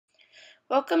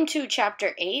Welcome to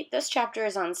Chapter 8. This chapter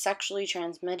is on sexually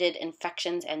transmitted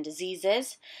infections and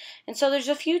diseases. And so there's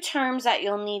a few terms that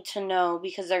you'll need to know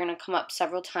because they're going to come up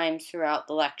several times throughout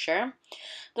the lecture.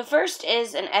 The first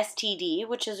is an STD,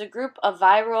 which is a group of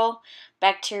viral,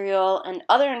 bacterial, and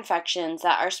other infections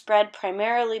that are spread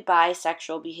primarily by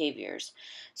sexual behaviors.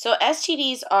 So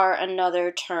STDs are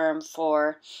another term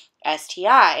for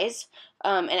STIs.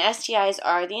 And STIs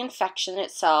are the infection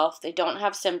itself. They don't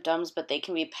have symptoms, but they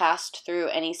can be passed through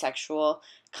any sexual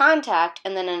contact.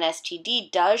 And then an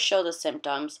STD does show the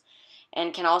symptoms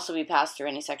and can also be passed through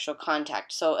any sexual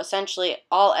contact. So essentially,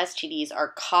 all STDs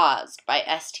are caused by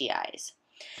STIs.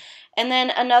 And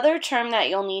then another term that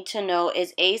you'll need to know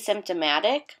is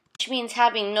asymptomatic, which means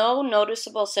having no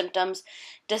noticeable symptoms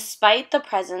despite the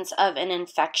presence of an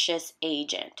infectious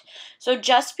agent. So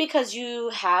just because you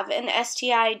have an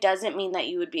STI doesn't mean that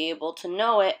you would be able to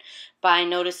know it by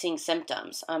noticing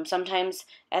symptoms. Sometimes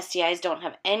STIs don't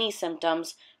have any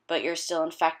symptoms, but you're still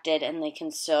infected and they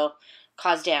can still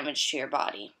cause damage to your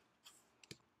body.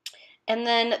 And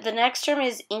then the next term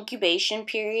is incubation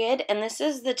period, and this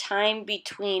is the time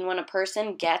between when a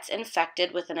person gets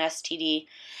infected with an STD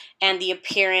and the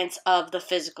appearance of the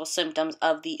physical symptoms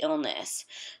of the illness.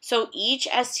 So each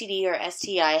STD or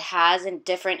STI has a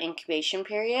different incubation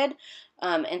period,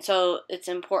 and so it's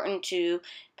important to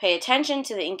pay attention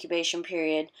to the incubation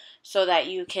period so that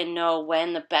you can know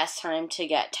when the best time to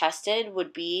get tested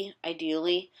would be,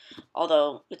 ideally,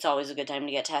 although it's always a good time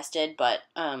to get tested, but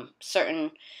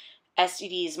certain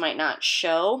STDs might not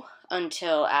show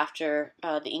until after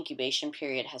the incubation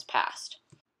period has passed.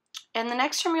 And the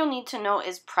next term you'll need to know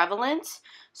is prevalence.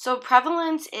 So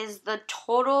prevalence is the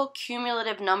total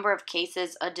cumulative number of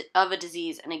cases of a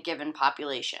disease in a given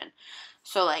population.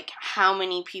 So like how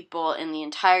many people in the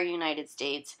entire United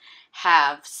States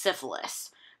have syphilis,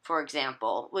 for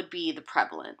example, would be the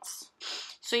prevalence.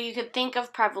 So you could think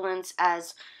of prevalence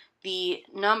as the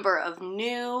number of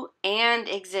new and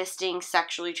existing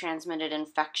sexually transmitted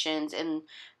infections in,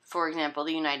 for example,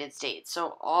 the United States.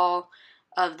 So all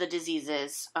of the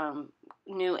diseases,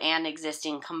 new and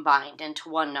existing, combined into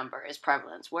one number is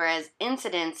prevalence, whereas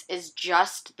incidence is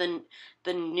just the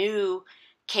new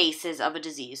cases of a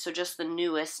disease, so just the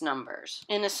newest numbers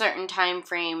in a certain time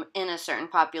frame in a certain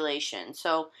population.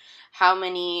 So how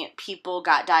many people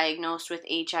got diagnosed with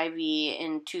HIV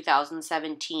in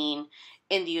 2017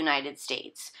 in the United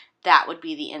States? That would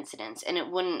be the incidence, and it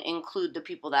wouldn't include the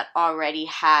people that already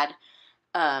had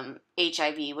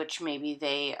HIV, which maybe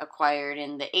they acquired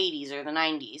in the 80s or the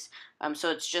 90s. So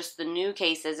it's just the new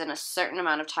cases in a certain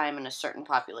amount of time in a certain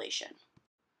population.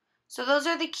 So those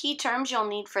are the key terms you'll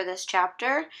need for this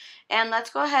chapter, and let's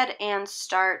go ahead and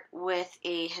start with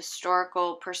a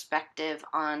historical perspective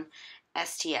on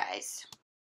STIs.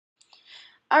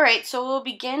 Alright, so we'll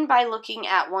begin by looking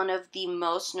at one of the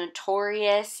most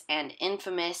notorious and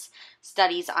infamous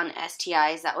studies on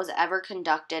STIs that was ever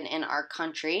conducted in our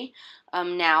country.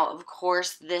 Now, of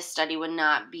course, this study would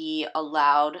not be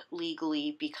allowed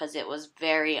legally because it was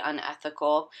very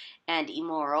unethical and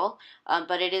immoral,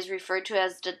 but it is referred to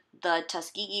as the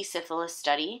Tuskegee Syphilis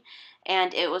Study,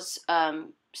 and it was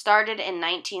started in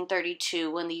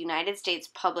 1932 when the United States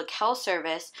Public Health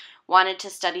Service wanted to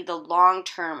study the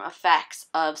long-term effects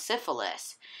of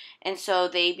syphilis. And so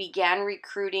they began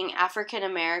recruiting African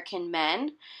American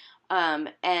men,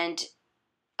 and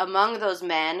among those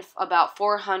men, about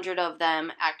 400 of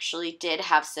them actually did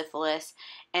have syphilis,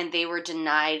 and they were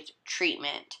denied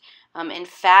treatment. In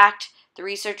fact, the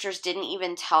researchers didn't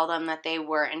even tell them that they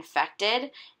were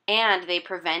infected, and they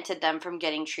prevented them from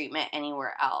getting treatment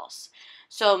anywhere else.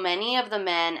 So many of the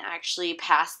men actually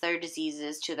passed their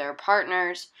diseases to their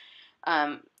partners,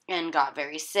 and got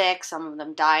very sick. Some of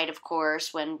them died, of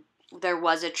course, when there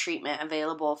was a treatment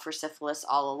available for syphilis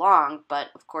all along, but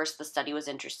of course the study was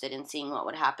interested in seeing what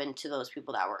would happen to those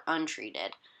people that were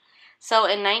untreated. So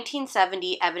in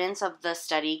 1970, evidence of the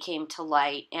study came to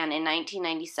light, and in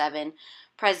 1997,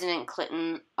 President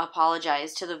Clinton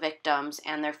apologized to the victims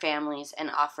and their families and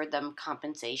offered them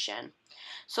compensation.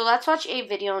 So let's watch a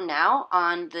video now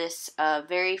on this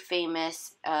very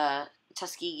famous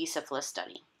Tuskegee syphilis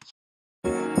study.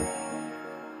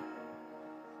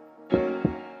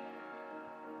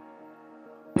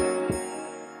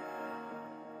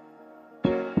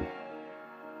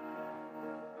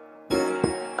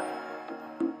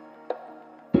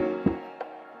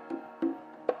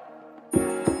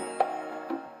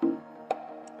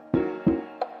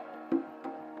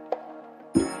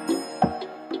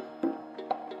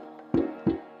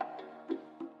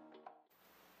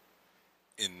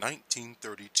 In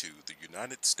 1932, the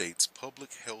United States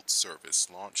Public Health Service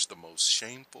launched the most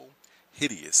shameful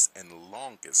hideous, and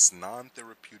longest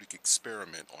non-therapeutic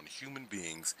experiment on human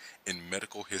beings in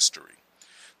medical history.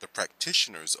 The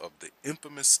practitioners of the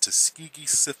infamous Tuskegee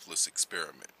syphilis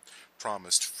experiment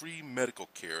promised free medical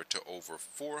care to over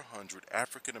 400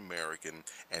 African American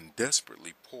and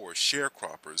desperately poor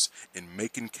sharecroppers in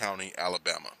Macon County,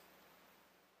 Alabama.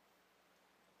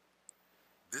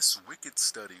 This wicked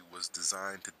study was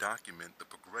designed to document the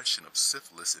progression of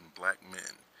syphilis in black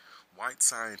men. White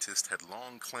scientists had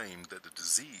long claimed that the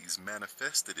disease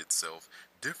manifested itself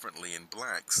differently in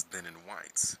blacks than in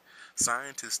whites.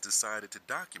 Scientists decided to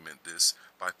document this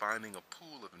by finding a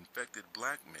pool of infected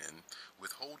black men,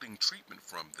 withholding treatment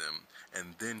from them,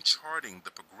 and then charting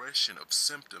the progression of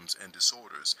symptoms and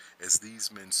disorders as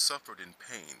these men suffered in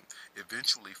pain,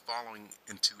 eventually falling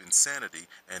into insanity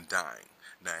and dying.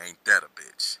 Now ain't that a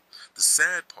bitch? The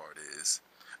sad part is,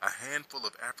 a handful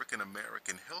of African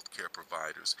American healthcare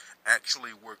providers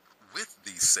actually worked with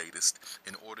these sadists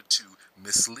in order to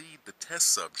mislead the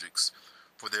test subjects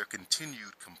for their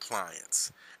continued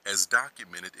compliance, as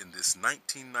documented in this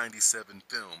 1997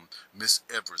 film, Miss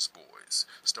Evers' Boys,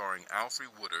 starring Alfre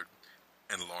Woodard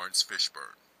and Lawrence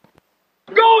Fishburne.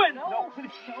 Going! No,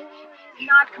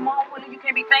 come on, Willie. You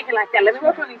can't be thinking like that. Let me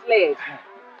work on these legs.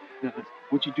 Now,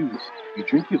 what you do is you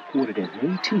drink your quart of that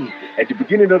green tea. At the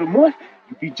beginning of the month,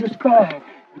 you'll be just fine.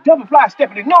 The devil fly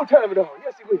stepping in no time at all.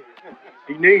 Yes, he will.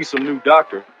 He needs some new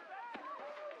doctor.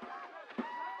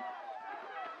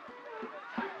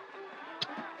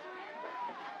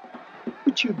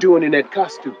 What you doing in that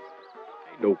costume?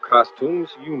 Ain't no costume,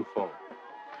 it's a uniform.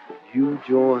 You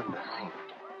join the army.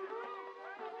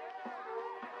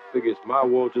 Figure it's my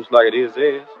world just like it is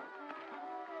theirs.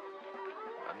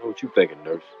 I know what you thinking,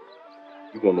 nurse.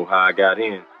 You wanna know how I got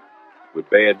in? With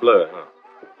bad blood,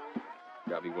 huh?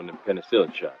 Got me one of them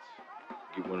penicillin shots.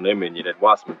 Get one of them in you, that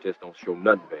Watson test don't show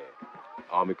nothing bad.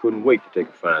 Army couldn't wait to take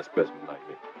a fine specimen like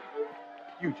me.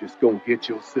 You just gonna get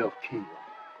yourself killed.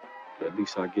 At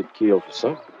least I get killed for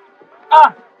something.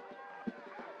 Ah!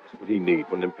 That's what he need,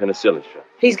 one of them penicillin shots.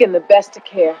 He's getting the best of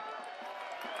care.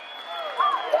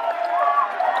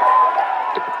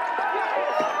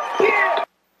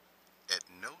 At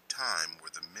no time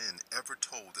were the men ever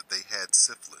told that they had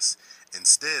syphilis.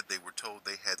 Instead, they were told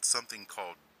they had something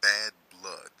called bad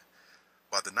blood.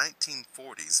 By the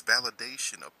 1940s,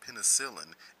 validation of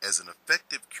penicillin as an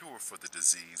effective cure for the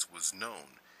disease was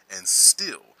known, and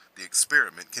still the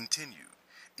experiment continued.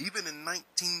 Even in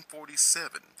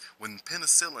 1947, when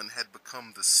penicillin had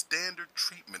become the standard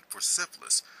treatment for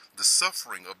syphilis, the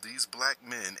suffering of these black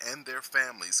men and their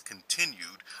families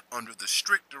continued under the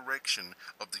strict direction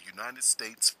of the United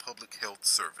States Public Health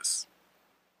Service.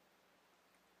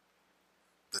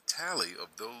 The tally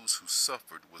of those who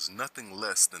suffered was nothing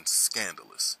less than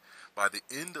scandalous. By the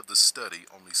end of the study,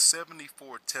 only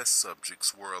 74 test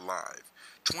subjects were alive.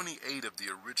 28 of the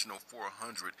original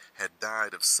 400 had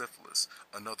died of syphilis.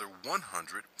 Another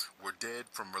 100 were dead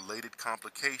from related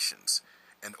complications.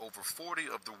 And over 40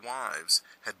 of the wives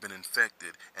had been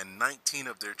infected, and 19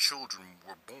 of their children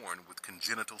were born with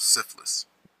congenital syphilis.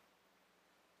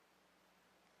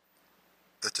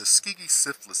 The Tuskegee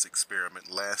syphilis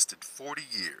experiment lasted 40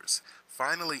 years,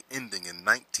 finally ending in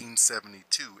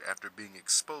 1972 after being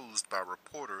exposed by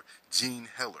reporter Jean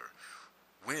Heller,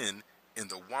 when, in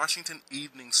the Washington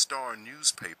Evening Star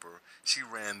newspaper, she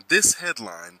ran this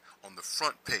headline on the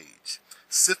front page: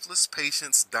 "Syphilis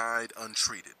patients died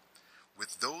untreated."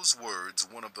 With those words,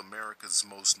 one of America's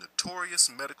most notorious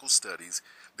medical studies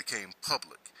became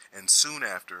public, and soon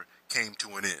after came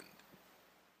to an end.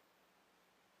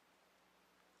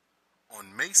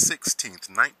 On May 16,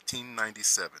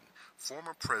 1997,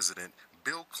 former President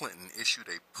Bill Clinton issued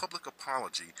a public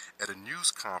apology at a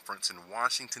news conference in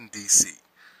Washington, D.C.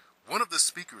 One of the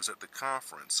speakers at the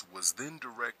conference was then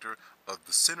Director of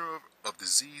the Center of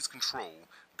Disease Control,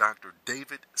 Dr.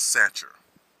 David Satcher.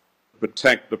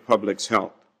 Protect the public's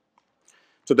health.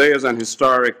 Today is an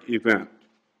historic event.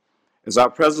 As our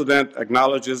President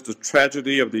acknowledges the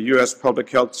tragedy of the U.S. Public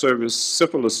Health Service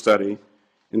syphilis study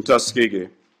in Tuskegee,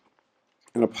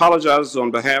 and apologizes on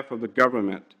behalf of the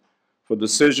government for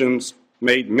decisions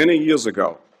made many years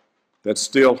ago that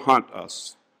still haunt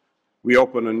us, we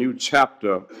open a new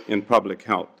chapter in public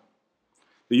health.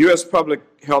 The U.S. Public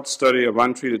Health study of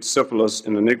untreated syphilis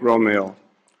in the Negro male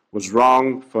was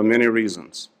wrong for many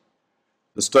reasons.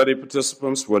 The study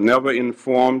participants were never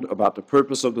informed about the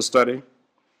purpose of the study,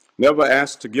 never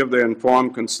asked to give their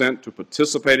informed consent to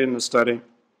participate in the study,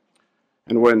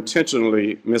 and were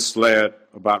intentionally misled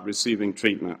about receiving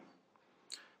treatment.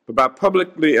 But by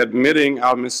publicly admitting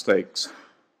our mistakes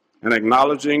and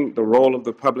acknowledging the role of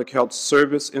the Public Health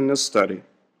Service in this study,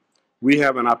 we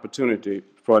have an opportunity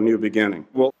for a new beginning.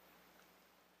 Well,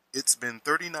 It's been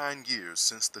 39 years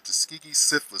since the Tuskegee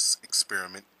syphilis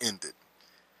experiment ended.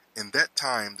 In that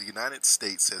time, the United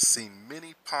States has seen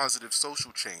many positive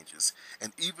social changes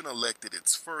and even elected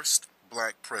its first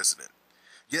black president.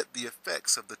 Yet the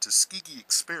effects of the Tuskegee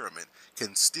experiment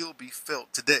can still be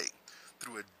felt today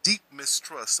through a deep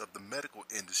mistrust of the medical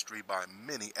industry by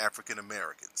many African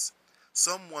Americans.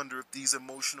 Some wonder if these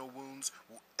emotional wounds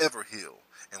will ever heal,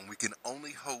 and we can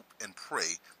only hope and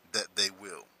pray that they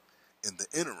will. In the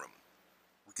interim,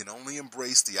 we can only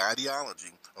embrace the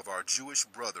ideology of our Jewish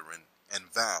brethren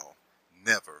and vow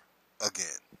never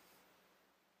again.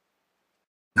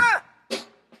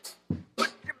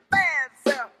 Put your bad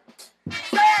self.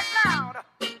 Say it loud.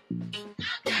 Say it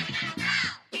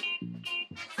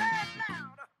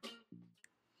loud.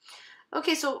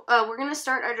 Okay, so we're going to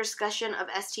start our discussion of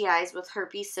STIs with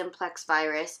herpes simplex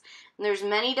virus. And there's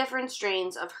many different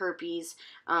strains of herpes,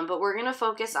 but we're going to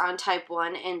focus on type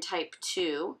 1 and type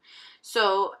 2.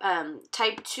 So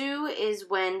type 2 is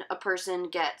when a person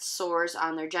gets sores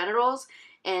on their genitals,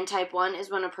 and type 1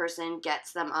 is when a person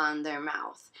gets them on their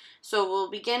mouth. So we'll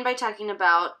begin by talking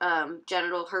about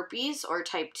genital herpes, or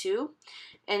type 2.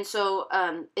 And so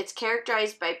it's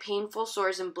characterized by painful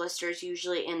sores and blisters,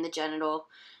 usually in the genital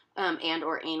and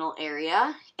or anal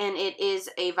area, and it is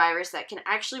a virus that can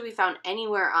actually be found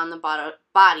anywhere on the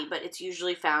body, but it's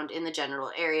usually found in the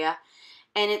genital area,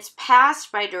 and it's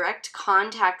passed by direct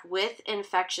contact with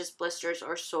infectious blisters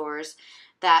or sores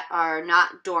that are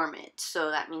not dormant.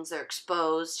 So that means they're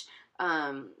exposed,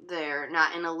 they're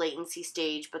not in a latency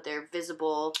stage, but they're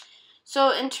visible.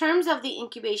 So in terms of the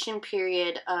incubation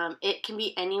period, it can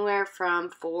be anywhere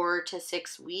from 4 to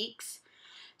 6 weeks.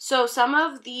 So some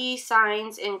of the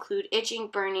signs include itching,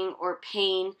 burning, or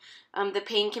pain. The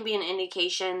pain can be an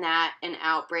indication that an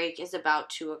outbreak is about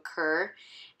to occur.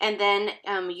 And then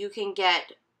you can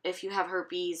get, if you have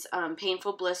herpes,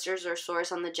 painful blisters or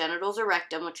sores on the genitals or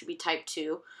rectum, which would be type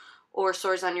 2, or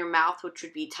sores on your mouth, which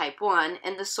would be type 1.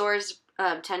 And the sores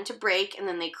tend to break, and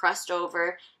then they crust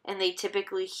over, and they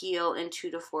typically heal in 2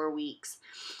 to 4 weeks.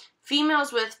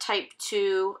 Females with type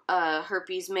 2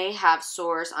 herpes may have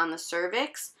sores on the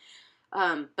cervix,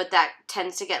 but that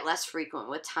tends to get less frequent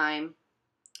with time.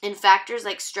 And factors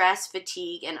like stress,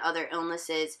 fatigue, and other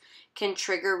illnesses can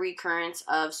trigger recurrence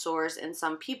of sores in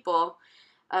some people.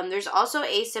 There's also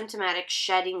asymptomatic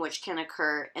shedding which can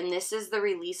occur, and this is the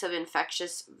release of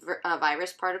infectious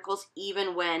virus particles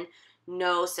even when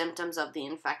no symptoms of the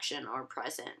infection are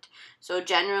present. So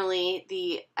generally,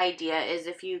 the idea is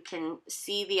if you can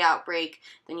see the outbreak,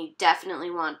 then you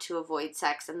definitely want to avoid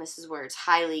sex, and this is where it's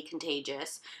highly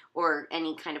contagious, or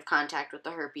any kind of contact with the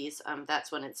herpes,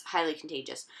 that's when it's highly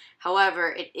contagious.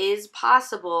 However, it is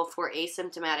possible for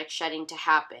asymptomatic shedding to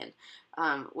happen,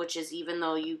 which is even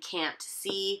though you can't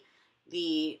see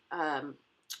the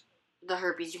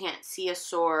herpes, you can't see a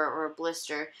sore or a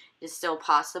blister, it is still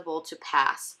possible to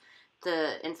pass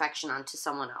the infection onto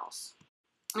someone else.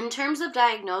 In terms of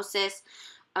diagnosis,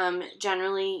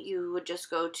 generally you would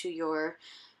just go to your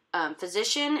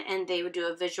physician, and they would do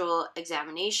a visual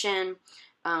examination,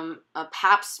 a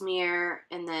pap smear,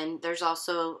 and then there's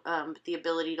also the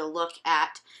ability to look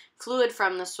at fluid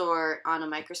from the sore on a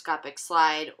microscopic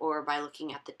slide or by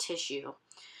looking at the tissue.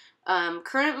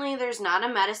 Currently, there's not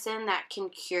a medicine that can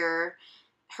cure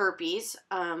herpes.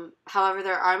 However,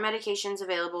 there are medications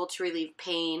available to relieve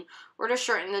pain or to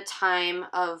shorten the time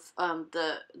of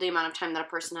the amount of time that a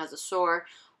person has a sore,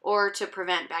 or to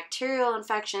prevent bacterial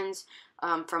infections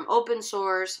from open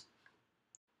sores.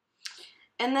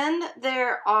 And then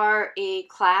there are a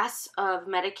class of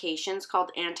medications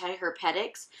called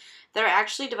antiherpetics that are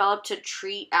actually developed to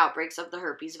treat outbreaks of the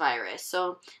herpes virus.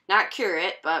 So not cure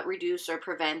it, but reduce or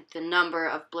prevent the number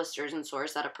of blisters and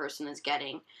sores that a person is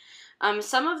getting.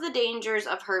 Some of the dangers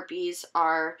of herpes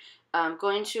are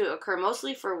going to occur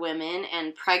mostly for women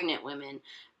and pregnant women.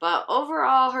 But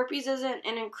overall, herpes isn't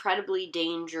an incredibly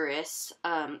dangerous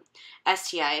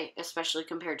STI, especially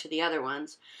compared to the other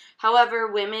ones.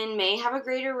 However, women may have a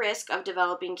greater risk of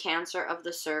developing cancer of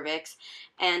the cervix.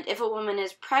 And if a woman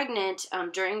is pregnant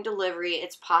during delivery,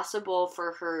 it's possible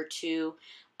for her to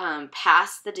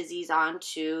pass the disease on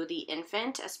to the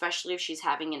infant, especially if she's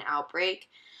having an outbreak.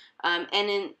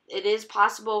 It is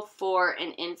possible for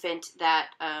an infant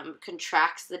that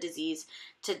contracts the disease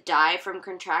to die from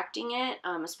contracting it,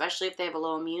 especially if they have a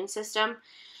low immune system.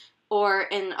 Or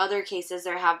in other cases,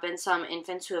 there have been some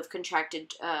infants who have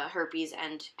contracted herpes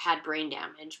and had brain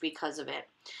damage because of it.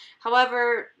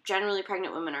 However, generally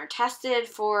pregnant women are tested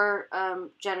for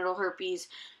genital herpes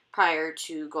prior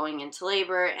to going into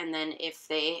labor, and then if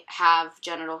they have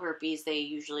genital herpes, they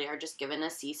usually are just given a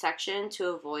C-section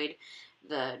to avoid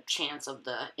the chance of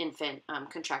the infant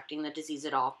contracting the disease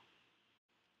at all.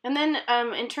 And then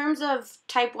in terms of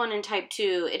type 1 and type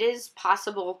 2, it is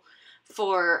possible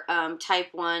for type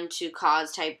 1 to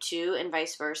cause type 2 and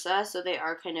vice versa, so they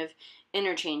are kind of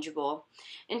interchangeable.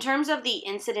 In terms of the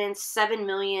incidence, 7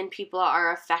 million people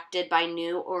are affected by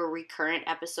new or recurrent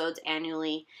episodes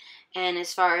annually. And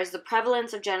as far as the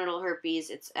prevalence of genital herpes,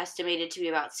 it's estimated to be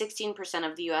about 16%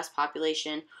 of the U.S.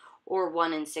 population, or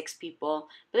 1 in 6 people.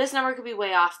 But this number could be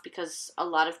way off because a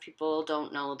lot of people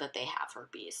don't know that they have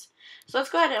herpes. So let's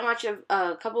go ahead and watch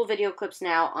a couple video clips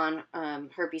now on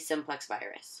herpes simplex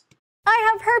virus.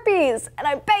 I have herpes, and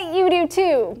I bet you do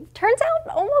too. Turns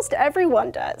out almost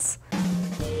everyone does.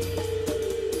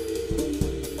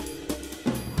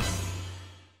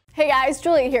 Hey guys,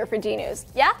 Julia here for D-News.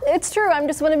 Yeah, it's true, I'm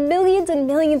just one of millions and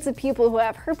millions of people who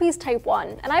have herpes type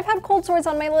 1, and I've had cold sores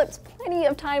on my lips plenty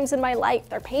of times in my life.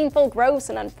 They're painful, gross,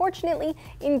 and unfortunately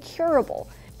incurable.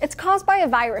 It's caused by a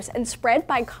virus and spread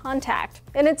by contact,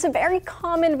 and it's a very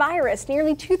common virus.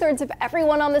 Nearly 2/3 of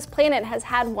everyone on this planet has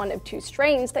had one of 2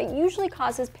 strains that usually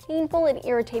causes painful and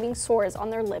irritating sores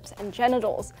on their lips and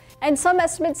genitals. And some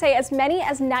estimates say as many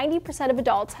as 90% of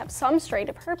adults have some strain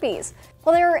of herpes.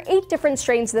 While there are 8 different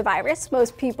strains of the virus,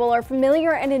 most people are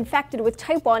familiar and infected with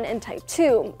type 1 and type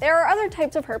 2. There are other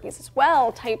types of herpes as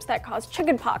well, types that cause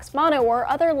chickenpox, mono, or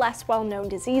other less well-known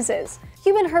diseases.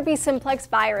 Human herpes simplex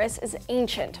virus is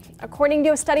ancient. According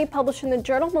to a study published in the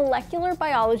journal Molecular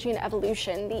Biology and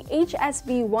Evolution, the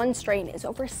HSV1 strain is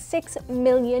over 6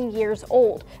 million years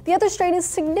old. The other strain is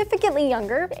significantly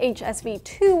younger.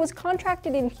 HSV2 was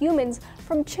contracted in humans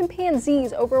from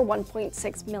chimpanzees over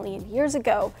 1.6 million years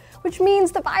ago, which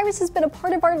means the virus has been a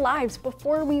part of our lives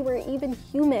before we were even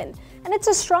human. And it's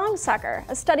a strong sucker.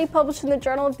 A study published in the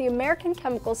Journal of the American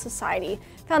Chemical Society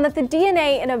found that the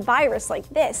DNA in a virus like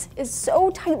this is so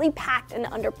tightly packed and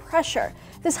under pressure.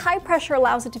 This high pressure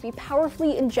allows it to be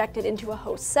powerfully injected into a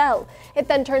host cell. It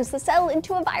then turns the cell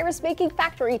into a virus-making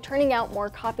factory, turning out more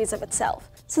copies of itself.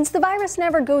 Since the virus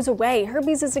never goes away,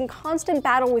 herpes is in constant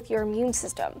battle with your immune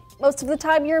system. Most of the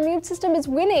time, your immune system is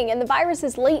winning and the virus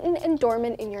is latent and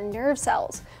dormant in your nerve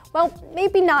cells. Well,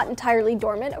 maybe not entirely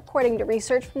dormant, according to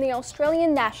research from the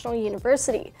Australian National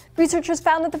University. Researchers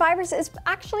found that the virus is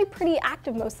actually pretty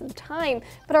active most of the time,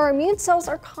 but our immune cells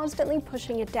are constantly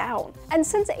pushing it down. And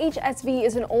since HSV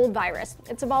is an old virus,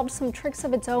 it's evolved some tricks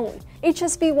of its own.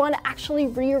 HSV1 actually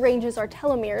rearranges our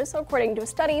telomeres, according to a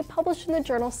study published in the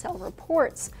journal Cell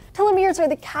Reports. Telomeres are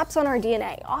the caps on our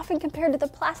DNA, often compared to the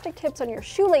plastic tips on your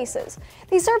shoelaces.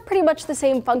 They serve pretty much the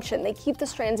same function. They keep the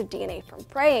strands of DNA from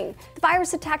fraying. The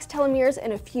virus attacks telomeres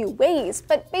in a few ways,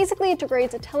 but basically it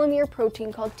degrades a telomere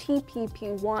protein called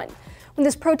TPP1. When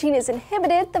this protein is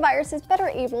inhibited, the virus is better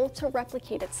able to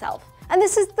replicate itself. And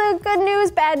this is the good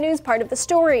news, bad news part of the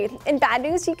story. In bad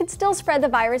news, you can still spread the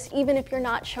virus even if you're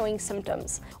not showing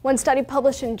symptoms. One study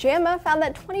published in JAMA found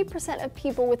that 20% of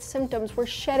people with symptoms were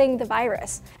shedding the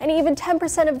virus, and even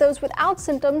 10% of those without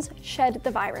symptoms shed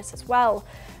the virus as well.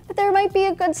 But there might be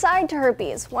a good side to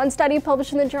herpes. One study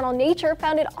published in the journal Nature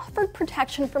found it offered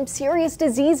protection from serious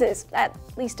diseases, at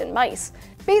least in mice.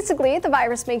 Basically, the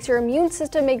virus makes your immune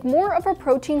system make more of a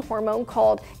protein hormone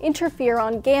called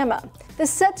interferon gamma. This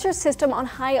sets your system on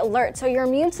high alert, so your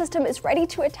immune system is ready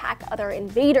to attack other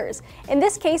invaders. In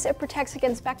this case, it protects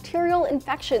against bacterial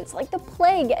infections like the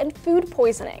plague and food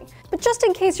poisoning. But just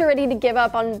in case you're ready to give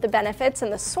up on the benefits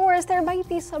and the sores, there might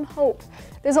be some hope.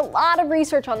 There's a lot of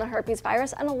research on the herpes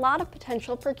virus and a lot of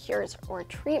potential for cures or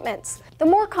treatments. The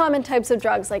more common types of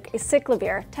drugs like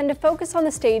acyclovir tend to focus on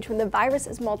the stage when the virus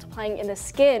is multiplying in the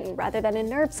skin rather than in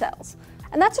nerve cells.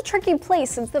 And that's a tricky place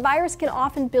since the virus can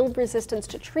often build resistance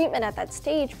to treatment at that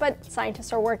stage, but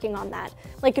scientists are working on that.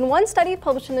 Like in one study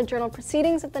published in the journal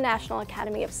Proceedings of the National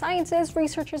Academy of Sciences,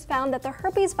 researchers found that the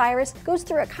herpes virus goes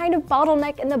through a kind of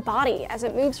bottleneck in the body as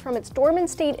it moves from its dormant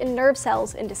state in nerve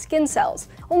cells into skin cells.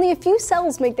 Only a few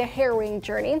cells make the harrowing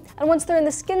journey, and once they're in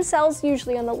the skin cells,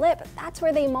 usually on the lip, that's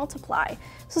where they multiply.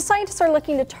 So scientists are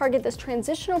looking to target this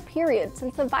transitional period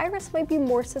since the virus might be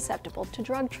more susceptible to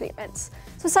drug treatments.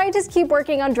 So scientists keep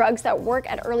working on drugs that work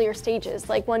at earlier stages,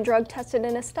 like one drug tested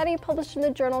in a study published in the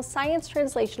journal Science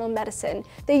Translational Medicine.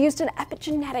 They used an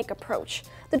epigenetic approach.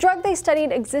 The drug they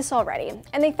studied exists already,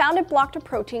 and they found it blocked a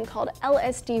protein called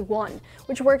LSD1,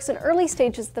 which works in early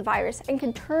stages of the virus and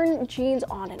can turn genes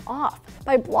on and off.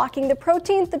 By blocking the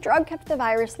protein, the drug kept the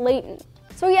virus latent.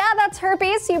 So yeah, that's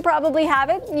herpes. You probably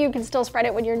have it. You can still spread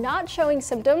it when you're not showing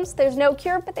symptoms. There's no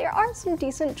cure, but there are some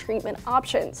decent treatment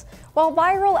options. While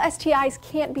viral STIs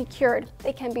can't be cured,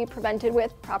 they can be prevented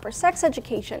with proper sex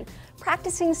education,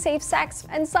 practicing safe sex,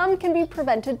 and some can be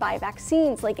prevented by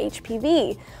vaccines like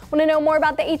HPV. Want to know more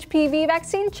about the HPV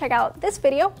vaccine? Check out this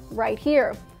video right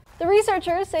here. The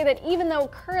researchers say that even though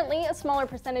currently a smaller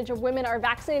percentage of women are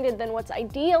vaccinated than what's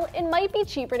ideal, it might be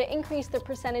cheaper to increase the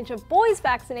percentage of boys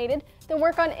vaccinated than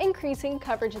work on increasing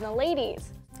coverage in the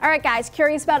ladies. Alright guys,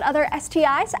 curious about other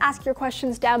STIs? Ask your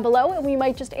questions down below and we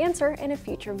might just answer in a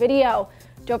future video.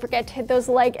 Don't forget to hit those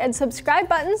like and subscribe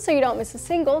buttons so you don't miss a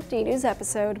single D-News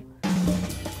episode.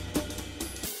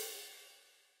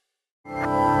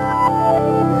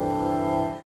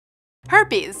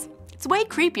 Herpes. It's way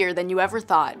creepier than you ever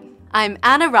thought. I'm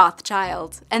Anna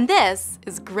Rothschild, and this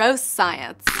is Gross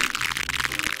Science.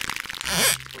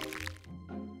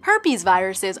 Herpes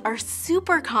viruses are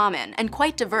super common and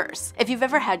quite diverse. If you've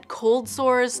ever had cold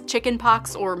sores,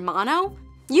 chickenpox, or mono,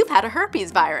 you've had a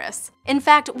herpes virus. In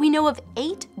fact, we know of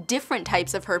 8 different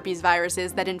types of herpes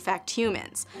viruses that infect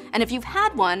humans. And if you've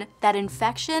had one, that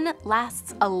infection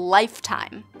lasts a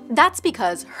lifetime. That's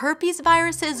because herpes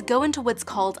viruses go into what's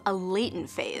called a latent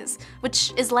phase,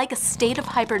 which is like a state of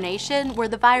hibernation where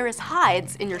the virus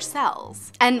hides in your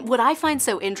cells. And what I find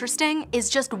so interesting is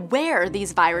just where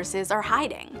these viruses are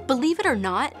hiding. Believe it or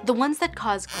not, the ones that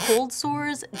cause cold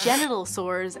sores, genital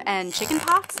sores, and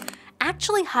chickenpox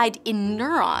actually hide in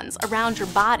neurons around your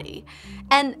body.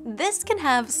 And this can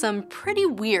have some pretty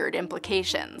weird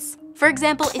implications. For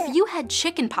example, if you had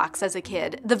chickenpox as a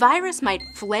kid, the virus might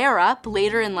flare up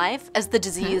later in life as the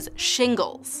disease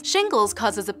shingles. Shingles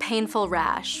causes a painful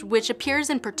rash, which appears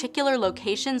in particular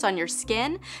locations on your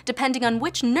skin, depending on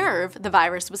which nerve the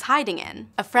virus was hiding in.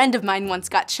 A friend of mine once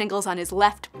got shingles on his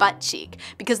left butt cheek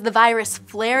because the virus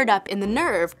flared up in the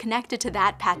nerve connected to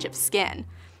that patch of skin.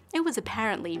 It was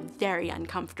apparently very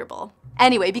uncomfortable.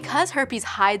 Anyway, because herpes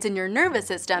hides in your nervous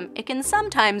system, it can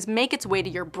sometimes make its way to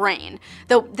your brain,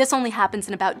 though this only happens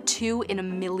in about 2 in a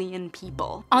million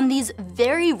people. On these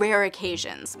very rare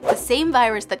occasions, the same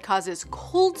virus that causes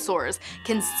cold sores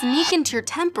can sneak into your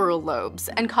temporal lobes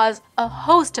and cause a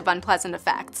host of unpleasant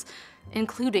effects,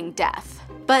 including death.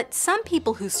 But some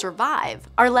people who survive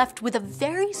are left with a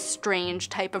very strange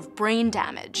type of brain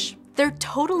damage. They're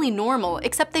totally normal,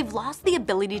 except they've lost the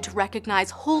ability to recognize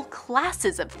whole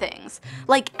classes of things,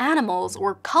 like animals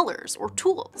or colors or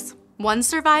tools. One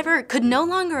survivor could no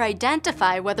longer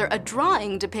identify whether a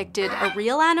drawing depicted a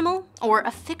real animal or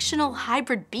a fictional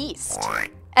hybrid beast.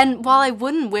 And while I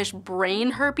wouldn't wish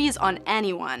brain herpes on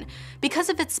anyone, because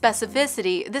of its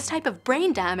specificity, this type of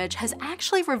brain damage has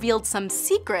actually revealed some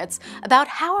secrets about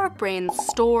how our brains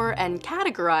store and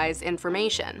categorize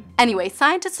information. Anyway,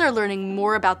 scientists are learning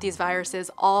more about these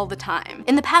viruses all the time.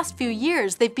 In the past few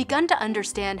years, they've begun to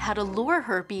understand how to lure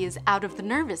herpes out of the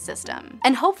nervous system.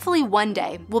 And hopefully one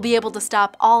day, we'll be able to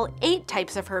stop all 8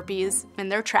 types of herpes in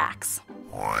their tracks.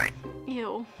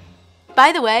 Ew.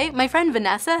 By the way, my friend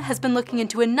Vanessa has been looking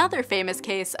into another famous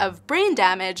case of brain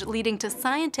damage leading to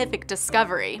scientific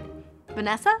discovery.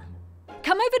 Vanessa?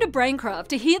 Come over to Braincraft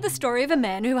to hear the story of a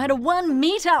man who had a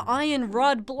 1-meter iron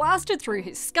rod blasted through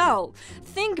his skull.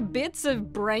 Think bits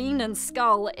of brain and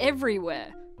skull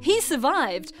everywhere. He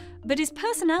survived, but his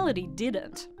personality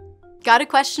didn't. Got a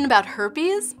question about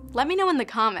herpes? Let me know in the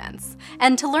comments.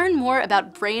 And to learn more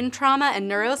about brain trauma and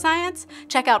neuroscience,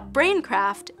 check out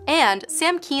Braincraft and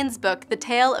Sam Keen's book, The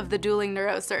Tale of the Dueling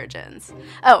Neurosurgeons.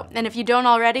 Oh, and if you don't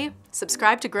already,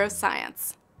 subscribe to Gross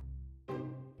Science.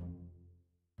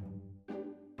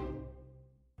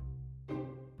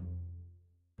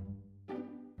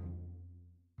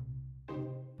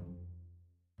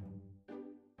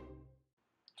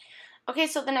 Okay,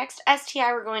 so the next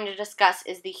STI we're going to discuss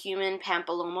is the human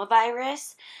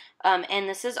papillomavirus, and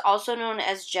this is also known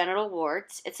as genital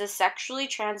warts. It's a sexually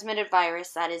transmitted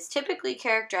virus that is typically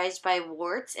characterized by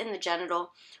warts in the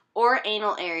genital or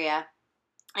anal area,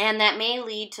 and that may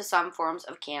lead to some forms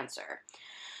of cancer.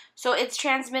 So it's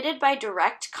transmitted by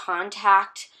direct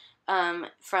contact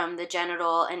from the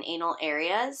genital and anal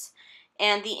areas,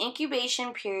 and the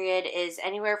incubation period is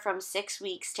anywhere from 6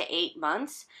 weeks to 8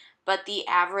 months. But the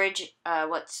average,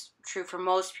 what's true for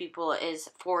most people, is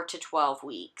 4 to 12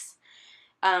 weeks.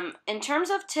 In terms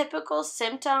of typical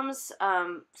symptoms,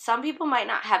 some people might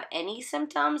not have any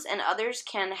symptoms, and others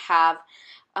can have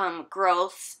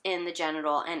growths in the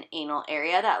genital and anal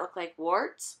area that look like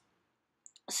warts.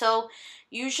 So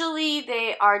usually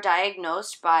they are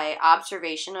diagnosed by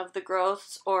observation of the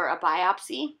growths or a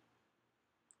biopsy.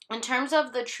 In terms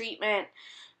of the treatment,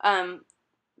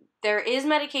 There is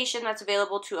medication that's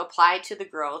available to apply to the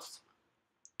growth,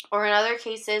 or in other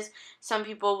cases, some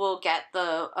people will get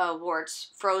the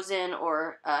warts frozen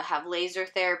or have laser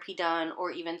therapy done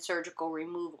or even surgical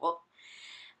removal.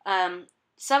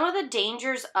 Some of the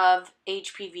dangers of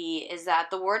HPV is that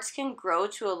the warts can grow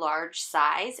to a large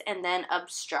size and then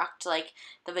obstruct like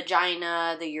the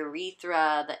vagina, the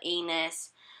urethra, the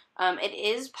anus. It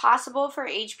is possible for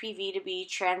HPV to be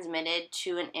transmitted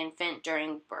to an infant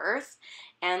during birth,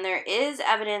 and there is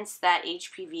evidence that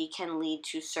HPV can lead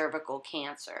to cervical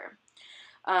cancer.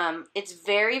 It's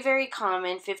very, very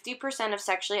common. 50% of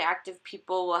sexually active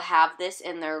people will have this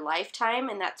in their lifetime,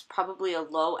 and that's probably a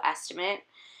low estimate.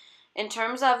 In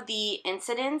terms of the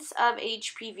incidence of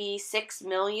HPV,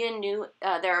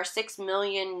 there are 6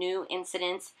 million new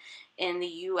incidents in the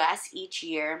U.S. each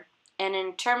year. And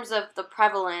in terms of the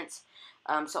prevalence,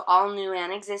 so all new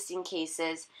and existing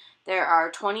cases, there are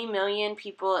 20 million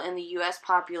people in the U.S.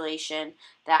 population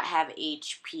that have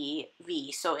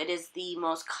HPV. So it is the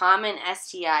most common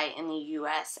STI in the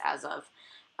U.S. as of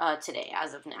today,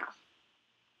 as of now.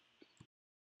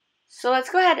 So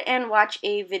let's go ahead and watch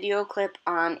a video clip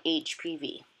on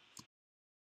HPV.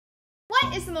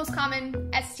 What is the most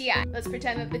common STI? Let's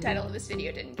pretend that the title of this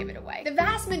video didn't give it away. The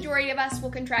vast majority of us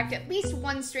will contract at least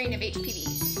one strain of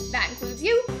HPV. That includes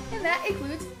you, and that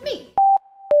includes me.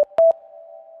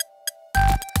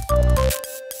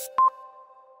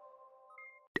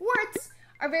 Warts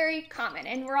are very common,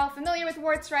 and we're all familiar with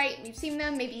warts, right? We've seen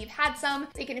them, maybe you've had some.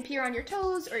 They can appear on your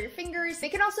toes or your fingers. They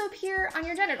can also appear on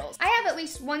your genitals. I have at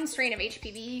least one strain of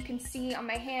HPV. You can see on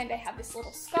my hand I have this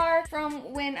little scar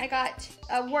from when I got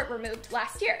a wart removed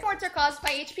last year. Warts are caused by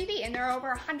HPV, and there are over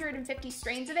 150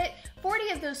 strains of it.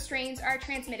 40 of those strains are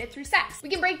transmitted through sex. We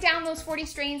can break down those 40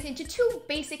 strains into two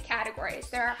basic categories.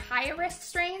 There are high-risk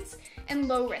strains and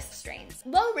low-risk strains.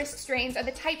 Low-risk strains are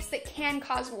the types that can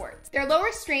cause warts. They're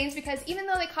low-risk strains because even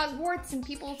though they cause warts and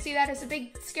people see that as a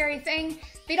big scary thing,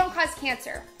 they don't cause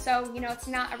cancer. So, it's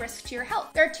not a risk to your health.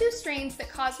 There are two strains that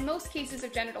cause most cases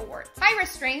of genital warts.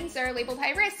 High-risk strains are labeled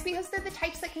high risk because they're the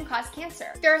types that can cause cancer.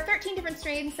 There are 13 different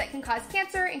strains that can cause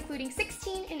cancer, including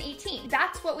 16 and 18.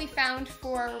 That's what we found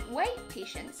for white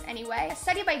patients anyway. A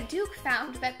study by Duke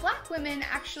found that Black women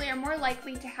actually are more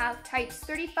likely to have types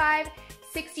 35,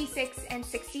 66, and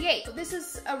 68. So this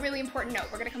is a really important note.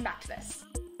 We're gonna come back to this.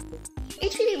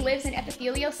 HPV lives in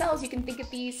epithelial cells. You can think of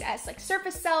these as like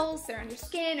surface cells. They're on your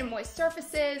skin and moist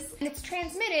surfaces, and it's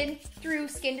transmitted through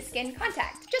skin-to-skin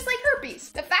contact, just like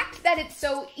herpes. The fact that it's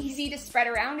so easy to spread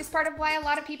around is part of why a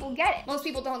lot of people get it. Most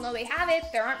people don't know they have it.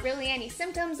 There aren't really any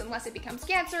symptoms unless it becomes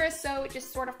cancerous, so it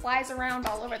just sort of flies around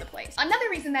all over the place. Another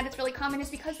reason that it's really common is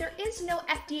because there is no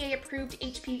FDA-approved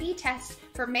HPV test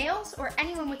for males or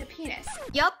anyone with a penis.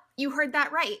 Yup, you heard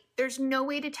that right. There's no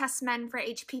way to test men for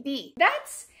HPV.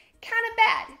 That's kind of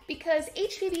bad, because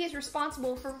HPV is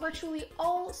responsible for virtually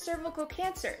all cervical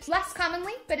cancers. Less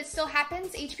commonly, but it still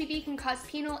happens, HPV can cause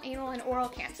penile, anal, and oral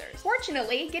cancers.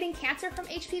 Fortunately, getting cancer from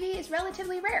HPV is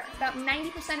relatively rare. About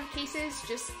 90% of cases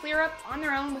just clear up on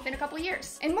their own within a couple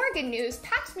years. And more good news,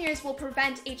 pap smears will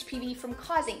prevent HPV from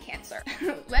causing cancer.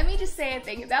 Let me just say a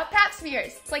thing about pap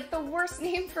smears. It's like the worst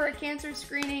name for a cancer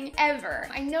screening ever.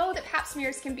 I know that pap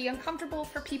smears can be uncomfortable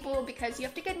for people because you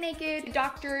have to get naked, the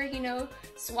doctor,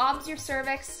 swabs your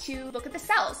cervix to look at the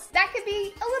cells. That could be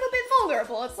a little bit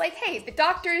vulnerable. It's like, hey, the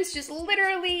doctor is just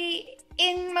literally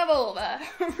in my vulva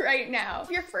right now. If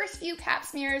your first few pap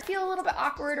smears feel a little bit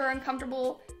awkward or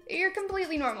uncomfortable, you're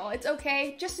completely normal. It's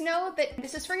okay. Just know that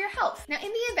this is for your health. Now, in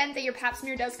the event that your pap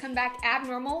smear does come back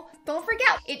abnormal, don't freak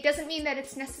out. It doesn't mean that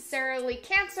it's necessarily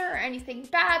cancer or anything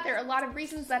bad. There are a lot of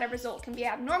reasons that a result can be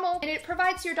abnormal, and it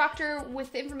provides your doctor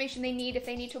with the information they need if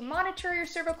they need to monitor your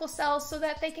cervical cells so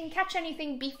that they can catch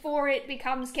anything before it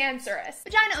becomes cancerous.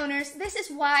 Vagina owners, this is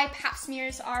why pap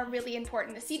smears are really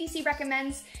important. The CDC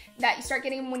recommends that you start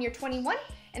getting them when you're 21,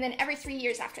 and then every 3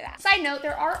 years after that. Side note,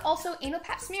 there are also anal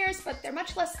pap smears, but they're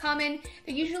much less common.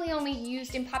 They're usually only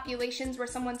used in populations where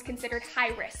someone's considered high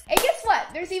risk. And guess what?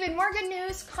 There's even more good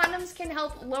news. Condoms can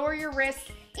help lower your risk,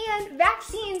 and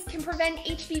vaccines can prevent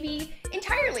HPV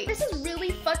entirely. This is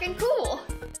really fucking cool.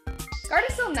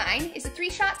 Gardasil 9 is a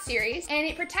 3-shot series, and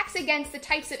it protects against the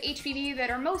types of HPV that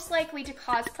are most likely to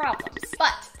cause problems.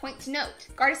 But, point to note,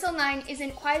 Gardasil 9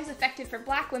 isn't quite as effective for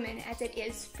Black women as it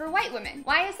is for white women.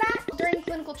 Why is that? During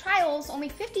clinical trials, only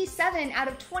 57 out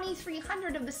of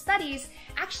 2,300 of the studies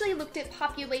actually looked at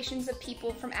populations of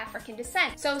people from African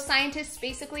descent. So scientists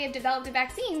basically have developed a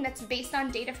vaccine that's based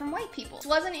on data from white people. This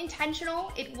wasn't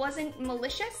intentional, it wasn't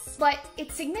malicious, but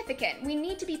it's significant. We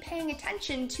need to be paying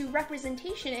attention to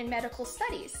representation in medical multiple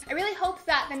studies. I really hope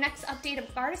that the next update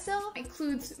of Gardasil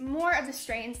includes more of the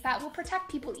strains that will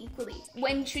protect people equally.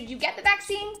 When should you get the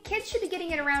vaccine? Kids should be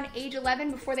getting it around age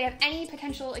 11 before they have any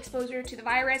potential exposure to the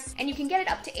virus, and you can get it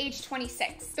up to age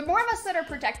 26. The more of us that are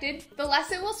protected, the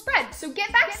less it will spread, so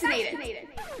get vaccinated.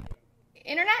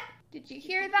 Internet, did you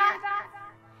hear that?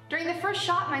 During the first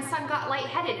shot, my son got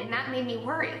lightheaded, and that made me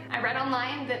worry. I read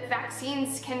online that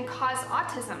vaccines can cause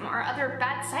autism or other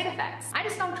bad side effects. I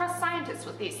just don't trust scientists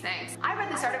with these things. I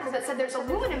read this article that said there's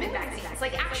aluminum in vaccines,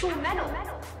 like actual metal.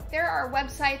 There are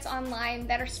websites online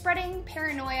that are spreading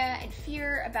paranoia and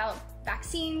fear about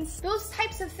vaccines. Those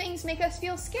types of things make us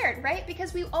feel scared, right?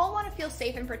 Because we all want to feel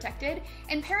safe and protected,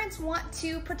 and parents want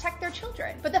to protect their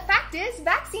children. But the fact is,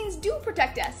 vaccines do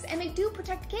protect us, and they do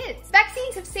protect kids.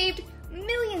 Vaccines have saved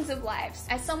millions of lives.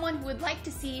 As someone who would like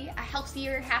to see a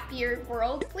healthier, happier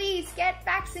world, please get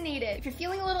vaccinated. If you're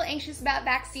feeling a little anxious about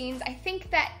vaccines, I think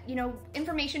that,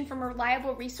 information from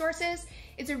reliable resources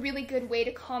is a really good way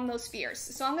to calm those fears.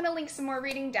 So I'm gonna link some more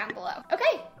reading down below.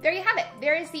 Okay, there you have it.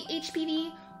 There is the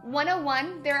HPV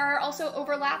 101. There are also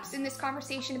overlaps in this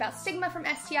conversation about stigma from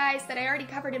STIs that I already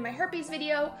covered in my herpes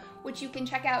video, which you can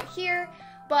check out here.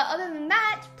 But other than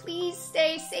that, please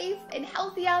stay safe and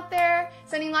healthy out there.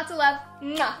 Sending lots of love.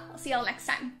 Mwah. I'll see y'all next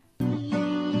time.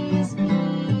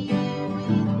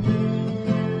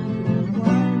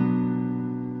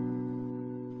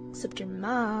 Except your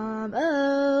mom.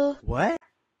 Oh. What?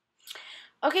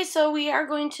 Okay, so we are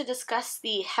going to discuss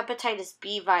the hepatitis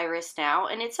B virus now,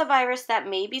 and it's a virus that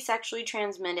may be sexually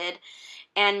transmitted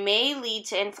and may lead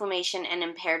to inflammation and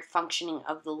impaired functioning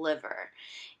of the liver.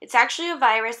 It's actually a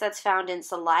virus that's found in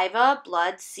saliva,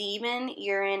 blood, semen,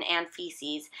 urine, and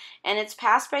feces, and it's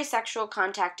passed by sexual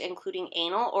contact, including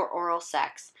anal or oral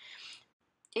sex.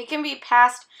 It can be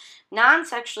passed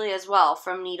non-sexually as well,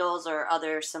 from needles or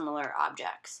other similar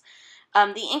objects.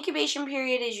 The incubation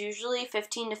period is usually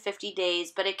 15 to 50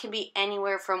 days, but it can be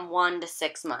anywhere from 1 to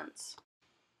 6 months.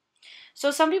 So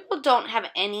some people don't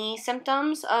have any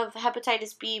symptoms of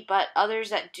hepatitis B, but others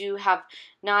that do have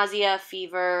nausea,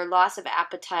 fever, loss of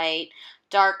appetite,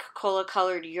 dark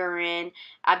cola-colored urine,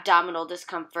 abdominal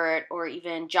discomfort, or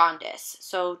even jaundice.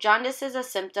 So jaundice is a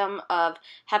symptom of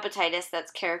hepatitis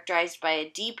that's characterized by a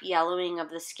deep yellowing of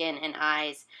the skin and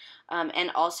eyes, and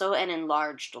also an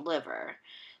enlarged liver.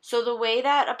 So the way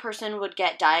that a person would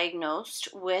get diagnosed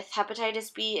with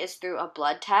hepatitis B is through a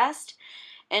blood test.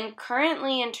 And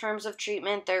currently, in terms of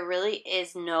treatment, there really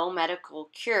is no medical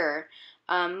cure.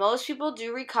 Most people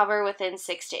do recover within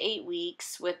 6 to 8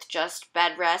 weeks with just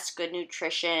bed rest, good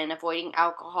nutrition, avoiding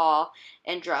alcohol,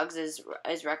 and drugs is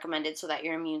recommended so that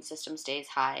your immune system stays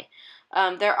high.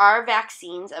 There are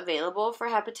vaccines available for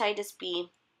hepatitis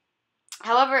B.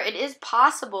 However, it is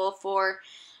possible for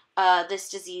this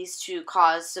disease to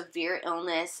cause severe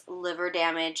illness, liver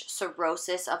damage,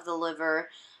 cirrhosis of the liver,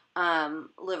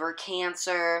 liver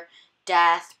cancer,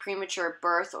 death, premature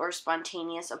birth, or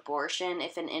spontaneous abortion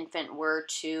if an infant were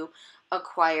to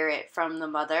acquire it from the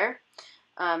mother.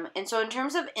 And so in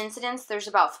terms of incidence, there's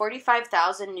about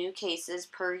 45,000 new cases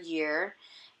per year.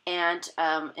 And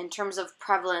in terms of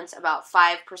prevalence, about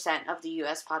 5% of the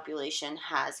U.S. population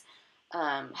has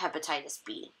hepatitis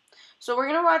B. So we're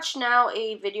going to watch now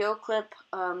a video clip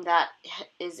that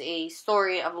is a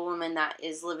story of a woman that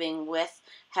is living with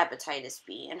hepatitis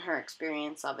B and her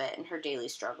experience of it and her daily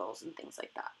struggles and things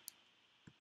like that.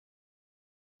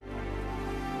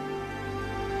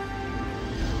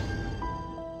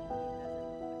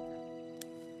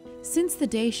 Since the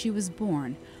day she was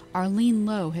born, Arlene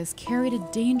Lowe has carried a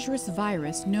dangerous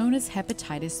virus known as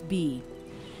hepatitis B.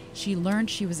 She learned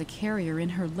she was a carrier in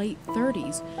her late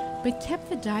 30s, but kept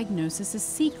the diagnosis a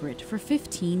secret for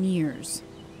 15 years.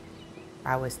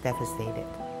 I was devastated.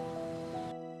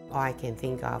 All I can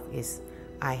think of is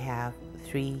I have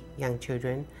 3 young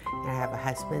children, and I have a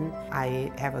husband.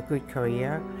 I have a good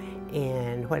career,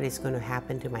 and what is going to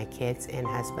happen to my kids and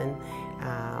husband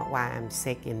while I'm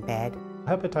sick in bed.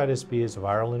 Hepatitis B is a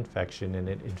viral infection, and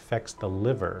it infects the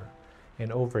liver, and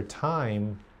over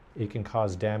time it can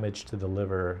cause damage to the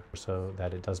liver so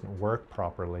that it doesn't work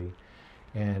properly.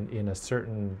 And in a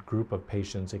certain group of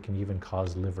patients, it can even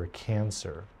cause liver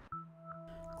cancer.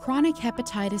 Chronic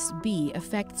hepatitis B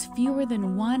affects fewer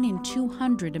than 1 in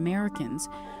 200 Americans,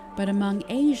 but among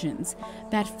Asians,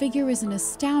 that figure is an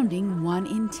astounding 1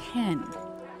 in 10.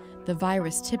 The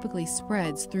virus typically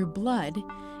spreads through blood,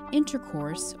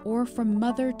 intercourse, or from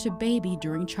mother to baby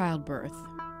during childbirth.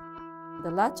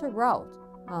 The latter route,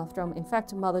 from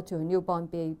infected mother to a newborn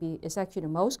baby, is actually the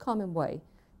most common way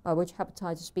by which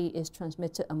hepatitis B is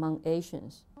transmitted among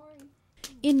Asians.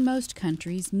 In most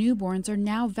countries, newborns are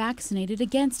now vaccinated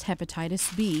against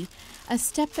hepatitis B, a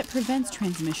step that prevents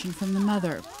transmission from the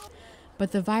mother.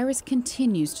 But the virus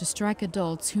continues to strike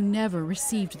adults who never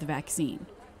received the vaccine.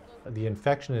 The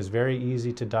infection is very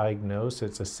easy to diagnose.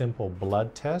 It's a simple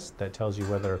blood test that tells you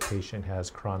whether a patient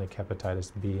has chronic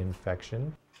hepatitis B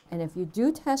infection. And if you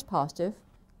do test positive,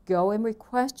 go and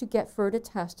request to get further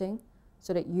testing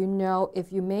so that you know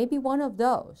if you may be one of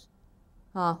those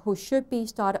who should be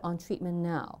started on treatment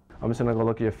now. I'm just gonna go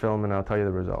look at your film and I'll tell you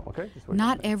the result, okay?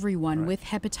 Not everyone with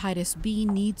hepatitis B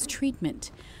needs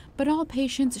treatment, but all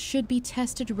patients should be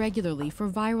tested regularly for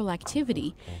viral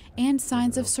activity and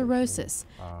signs of cirrhosis,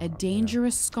 a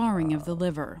dangerous scarring of the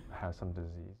liver. Has some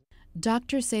disease.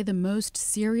 Doctors say the most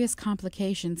serious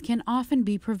complications can often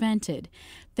be prevented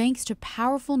thanks to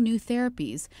powerful new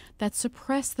therapies that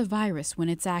suppress the virus when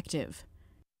it's active.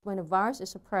 When the virus is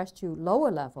suppressed to lower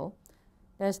level,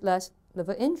 there's less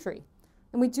liver injury.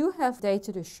 And we do have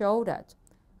data to show that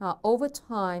over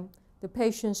time, the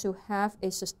patients who have a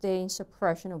sustained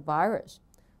suppression of virus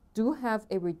do have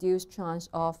a reduced chance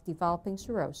of developing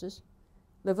cirrhosis,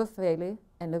 liver failure,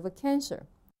 and liver cancer.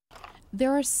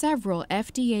 There are several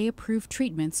FDA-approved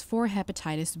treatments for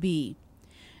hepatitis B.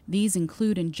 These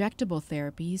include injectable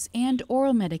therapies and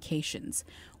oral medications,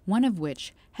 one of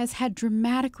which has had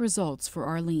dramatic results for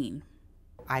Arlene.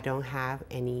 I don't have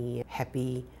any Hep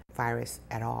B virus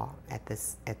at all at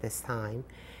this time,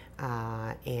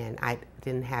 and I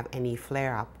didn't have any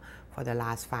flare-up for the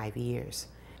last 5 years.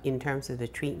 In terms of the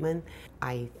treatment,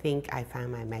 I think I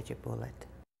found my magic bullet.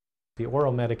 The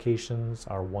oral medications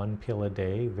are 1 pill a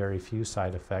day, very few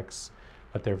side effects,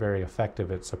 but they're very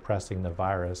effective at suppressing the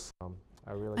virus.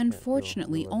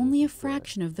 Unfortunately, only a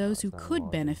fraction of those who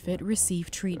could benefit receive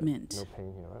treatment.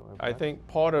 I think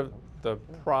part of the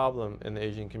problem in the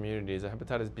Asian community is that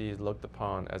hepatitis B is looked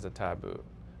upon as a taboo.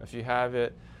 If you have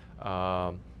it,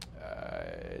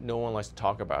 no one likes to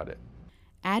talk about it.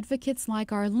 Advocates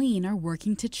like Arlene are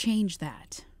working to change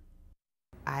that.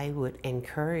 I would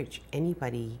encourage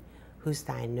anybody who's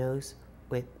diagnosed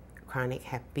with chronic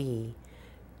Hep B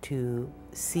to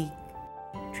seek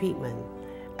treatment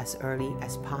as early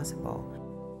as possible.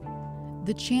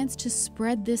 The chance to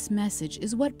spread this message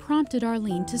is what prompted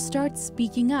Arlene to start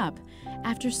speaking up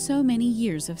after so many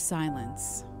years of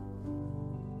silence.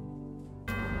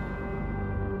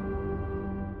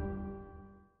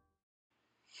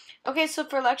 Okay, so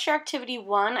for lecture activity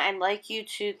 1, I'd like you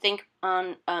to think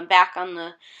on back on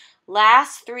the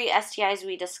last 3 STIs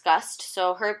we discussed,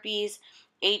 so herpes,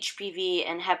 HPV,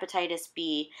 and hepatitis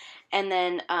B, and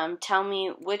then tell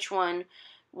me which one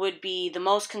would be the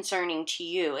most concerning to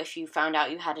you if you found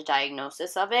out you had a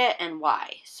diagnosis of it and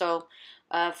why. So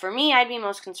for me, I'd be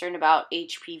most concerned about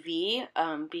HPV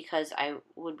because I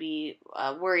would be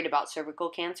worried about cervical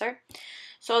cancer.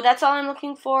 So that's all I'm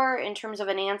looking for in terms of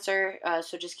an answer.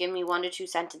 So just give me 1 to 2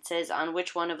 sentences on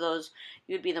which one of those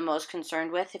you'd be the most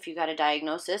concerned with if you got a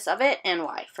diagnosis of it and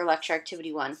why for lecture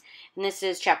activity 1. And this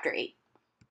is chapter 8.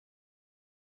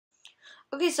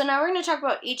 Okay, so now we're going to talk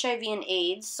about HIV and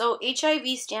AIDS. So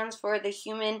HIV stands for the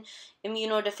human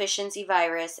immunodeficiency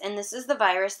virus, and this is the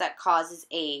virus that causes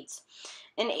AIDS.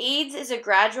 And AIDS is a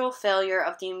gradual failure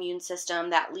of the immune system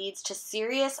that leads to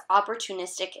serious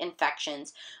opportunistic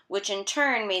infections, which in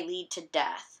turn may lead to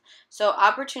death. So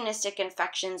opportunistic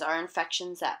infections are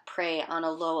infections that prey on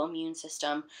a low immune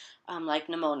system, like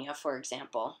pneumonia, for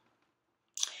example.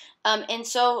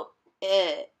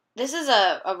 This is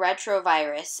a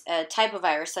retrovirus, a type of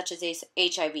virus such as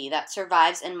HIV that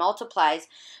survives and multiplies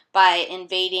by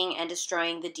invading and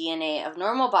destroying the DNA of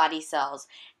normal body cells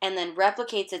and then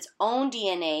replicates its own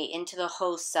DNA into the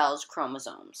host cell's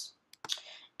chromosomes.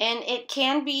 And it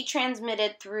can be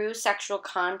transmitted through sexual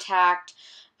contact,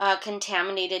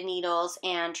 contaminated needles,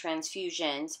 and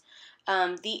transfusions.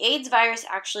 The AIDS virus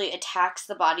actually attacks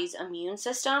the body's immune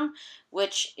system,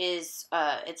 which is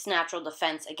its natural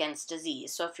defense against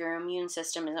disease. So if your immune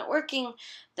system isn't working,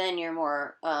 then you're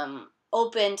more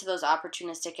open to those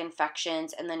opportunistic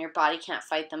infections, and then your body can't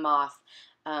fight them off,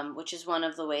 which is one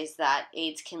of the ways that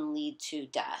AIDS can lead to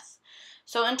death.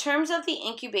 So in terms of the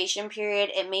incubation period,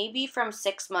 it may be from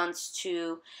 6 months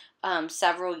to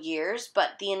several years,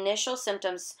 but the initial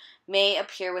symptoms may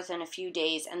appear within a few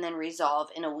days and then resolve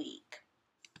in a week.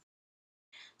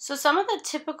 So some of the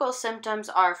typical symptoms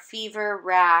are fever,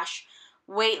 rash,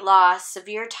 weight loss,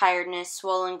 severe tiredness,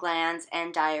 swollen glands,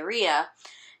 and diarrhea.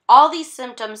 All these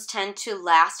symptoms tend to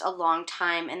last a long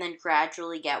time and then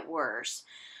gradually get worse.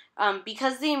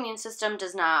 Because the immune system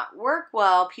does not work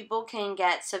well, people can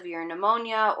get severe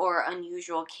pneumonia or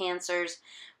unusual cancers,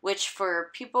 which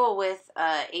for people with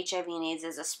HIV and AIDS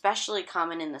is especially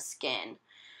common in the skin.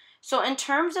 So in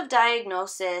terms of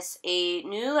diagnosis, a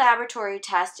new laboratory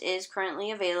test is currently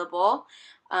available,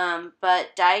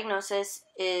 but diagnosis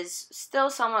is still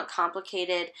somewhat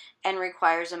complicated and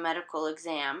requires a medical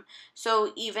exam.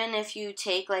 So even if you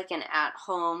take like an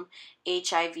at-home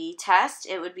HIV test,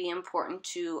 it would be important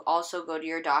to also go to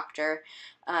your doctor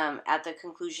at the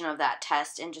conclusion of that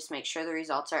test and just make sure the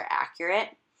results are accurate.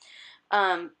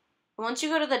 Once you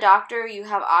go to the doctor, you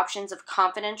have options of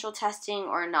confidential testing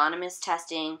or anonymous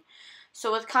testing.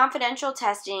 So with confidential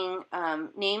testing,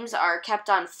 names are kept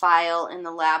on file in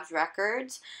the lab's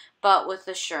records, but with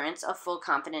assurance of full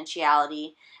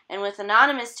confidentiality. And with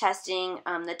anonymous testing,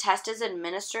 the test is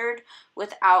administered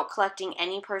without collecting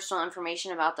any personal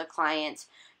information about the clients,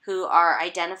 who are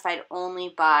identified only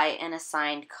by an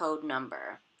assigned code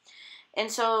number. And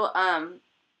so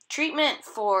treatment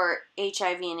for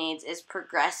HIV and AIDS is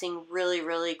progressing really,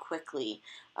 really quickly.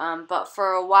 But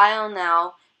for a while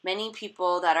now, many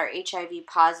people that are HIV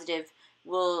positive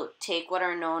will take what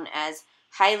are known as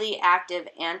highly active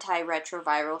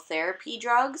antiretroviral therapy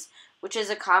drugs, which is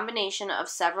a combination of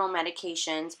several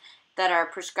medications that are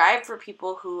prescribed for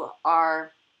people who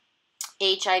are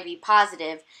HIV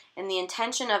positive, and the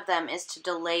intention of them is to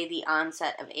delay the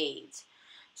onset of AIDS.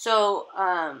 So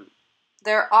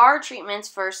there are treatments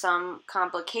for some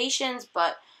complications,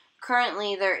 but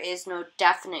currently there is no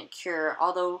definite cure,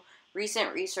 although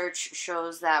recent research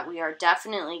shows that we are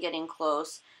definitely getting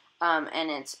close,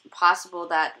 and it's possible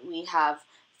that we have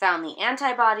found the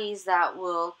antibodies that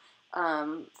will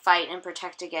fight and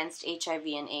protect against HIV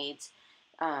and AIDS.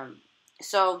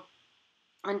 So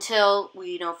until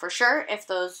we know for sure if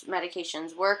those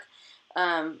medications work,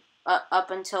 up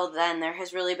until then, there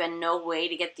has really been no way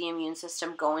to get the immune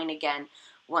system going again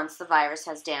once the virus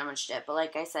has damaged it. But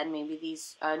like I said, maybe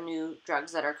these new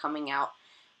drugs that are coming out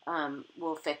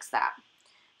will fix that.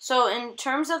 So in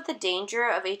terms of the danger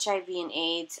of HIV and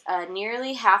AIDS,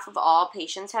 nearly half of all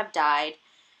patients have died.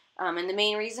 And the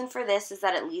main reason for this is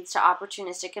that it leads to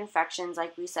opportunistic infections,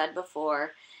 like we said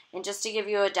before. And just to give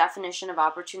you a definition of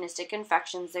opportunistic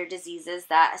infections, they're diseases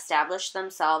that establish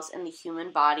themselves in the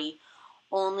human body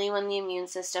only when the immune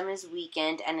system is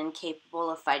weakened and incapable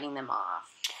of fighting them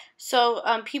off. So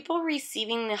people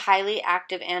receiving the highly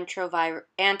active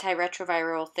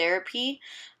antiretroviral therapy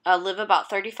live about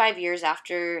 35 years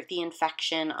after the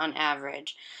infection on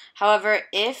average. However,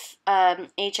 if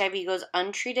HIV goes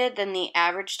untreated, then the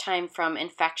average time from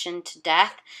infection to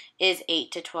death is 8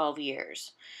 to 12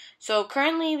 years. So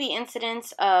currently the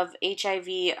incidence of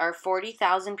HIV are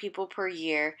 40,000 people per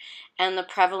year, and the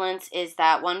prevalence is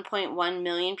that 1.1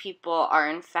 million people are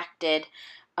infected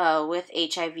with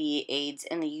HIV/AIDS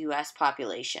in the U.S.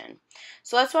 population.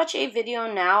 So let's watch a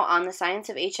video now on the science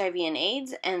of HIV and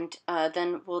AIDS, and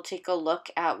then we'll take a look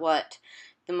at what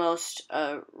the most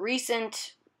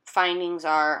recent findings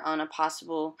are on a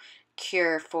possible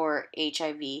cure for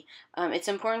HIV. It's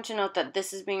important to note that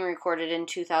this is being recorded in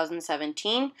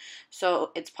 2017,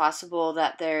 so it's possible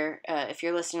that if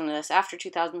you're listening to this after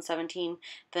 2017,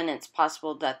 then it's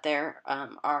possible that there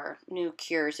are new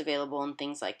cures available and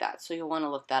things like that. So you'll want to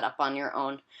look that up on your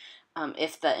own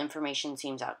if the information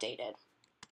seems outdated.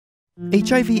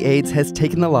 HIV/AIDS has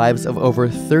taken the lives of over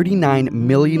 39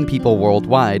 million people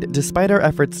worldwide, despite our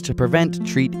efforts to prevent,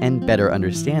 treat, and better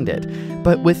understand it.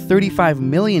 But with 35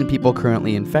 million people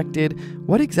currently infected,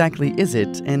 what exactly is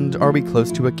it, and are we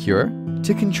close to a cure?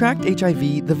 To contract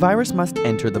HIV, the virus must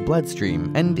enter the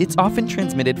bloodstream, and it's often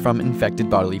transmitted from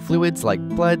infected bodily fluids like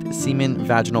blood, semen,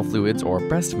 vaginal fluids, or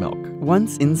breast milk.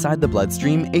 Once inside the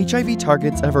bloodstream, HIV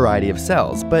targets a variety of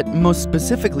cells, but most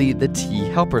specifically the T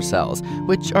helper cells,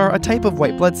 which are a type of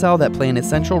white blood cell that play an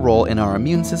essential role in our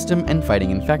immune system and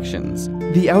fighting infections.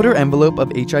 The outer envelope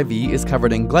of HIV is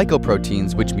covered in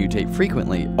glycoproteins which mutate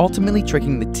frequently, ultimately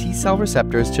tricking the T cell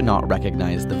receptors to not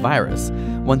recognize the virus.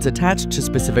 Once attached to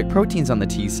specific proteins on the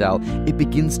T cell, it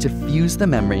begins to fuse the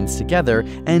membranes together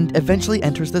and eventually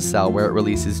enters the cell, where it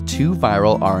releases 2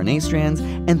 viral RNA strands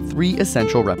and 3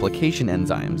 essential replication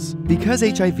enzymes. Because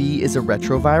HIV is a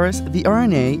retrovirus, the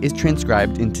RNA is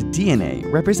transcribed into DNA,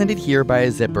 represented here by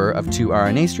a zipper of 2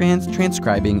 RNA strands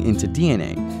transcribing into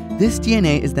DNA. This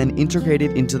DNA is then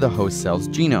integrated into the host cell's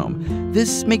genome.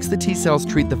 This makes the T cells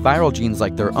treat the viral genes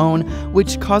like their own,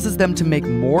 which causes them to make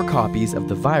more copies of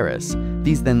the virus.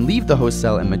 These then leave the host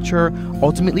cell and mature,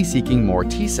 ultimately seeking more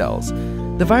T cells.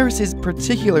 The virus is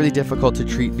particularly difficult to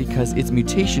treat because its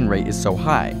mutation rate is so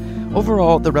high.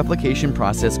 Overall, the replication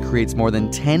process creates more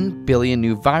than 10 billion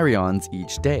new virions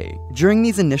each day. During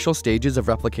these initial stages of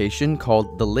replication,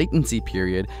 called the latency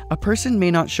period, a person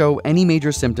may not show any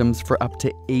major symptoms for up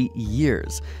to 8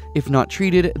 years. If not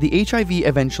treated, the HIV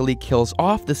eventually kills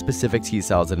off the specific T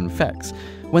cells it infects.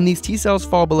 When these T cells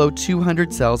fall below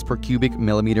 200 cells per cubic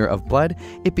millimeter of blood,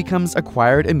 it becomes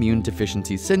acquired immune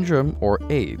deficiency syndrome, or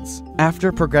AIDS.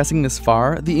 After progressing this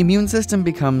far, the immune system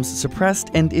becomes suppressed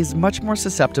and is much more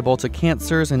susceptible to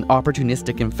cancers and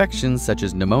opportunistic infections such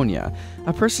as pneumonia.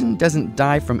 A person doesn't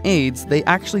die from AIDS, they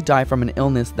actually die from an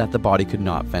illness that the body could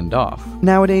not fend off.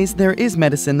 Nowadays, there is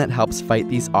medicine that helps fight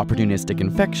these opportunistic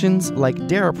infections, like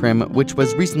Daraprim, which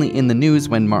was recently in the news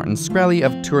when Martin Shkreli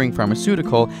of Turing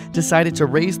Pharmaceutical decided to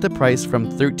raise the price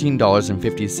from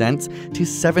 $13.50 to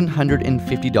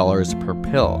 $750 per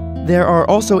pill. There are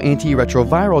also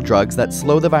antiretroviral drugs that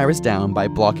slow the virus down by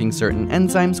blocking certain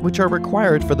enzymes which are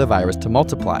required for the virus to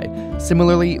multiply.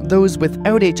 Similarly, those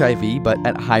without HIV but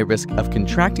at high risk of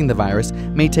contracting the virus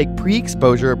may take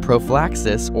pre-exposure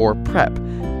prophylaxis, or PrEP.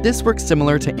 This works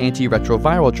similar to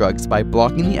antiretroviral drugs by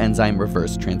blocking the enzyme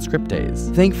reverse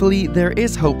transcriptase. Thankfully, there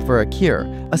is hope for a cure.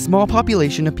 A small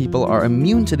population of people are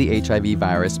immune to the HIV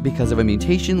virus because of a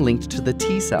mutation linked to the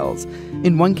T cells.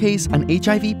 In one case, an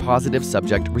HIV-positive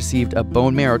subject received a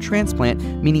bone marrow transplant,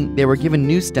 meaning they were given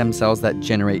new stem cells that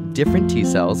generate different T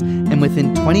cells, and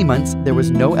within 20 months, there was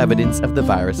no evidence of the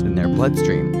virus in their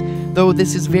bloodstream. Though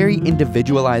this is very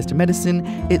individualized medicine,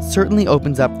 it certainly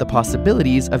opens up the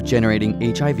possibilities of generating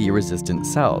HIV-resistant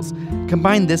cells.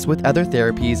 Combine this with other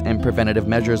therapies and preventative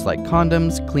measures like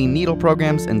condoms, clean needle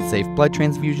programs, and safe blood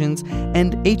transfusions,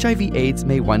 and HIV/AIDS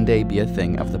may one day be a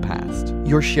thing of the past.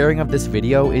 Your sharing of this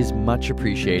video is much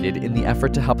appreciated in the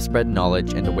effort to help spread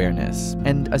knowledge and awareness.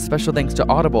 And a special thanks to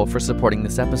Audible for supporting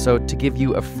this episode to give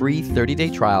you a free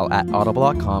 30-day trial at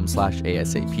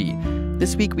audible.com/ASAP.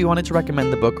 This week, we wanted to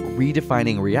recommend the book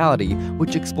Redefining Reality,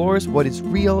 which explores what is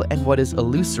real and what is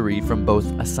illusory from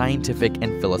both a scientific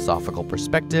and philosophical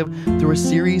perspective through a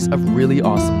series of really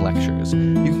awesome lectures.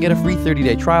 You can get a free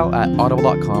 30-day trial at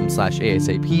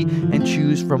audible.com/ASAP and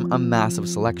choose from a massive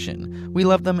selection. We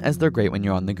love them as they're great when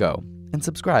you're on the go. And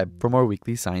subscribe for more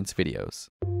weekly science videos.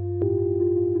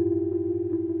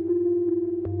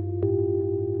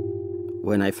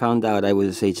 When I found out I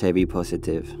was HIV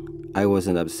positive, I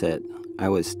wasn't upset. I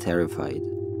was terrified.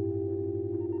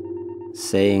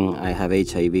 Saying I have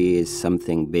HIV is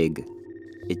something big.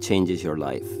 It changes your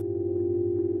life.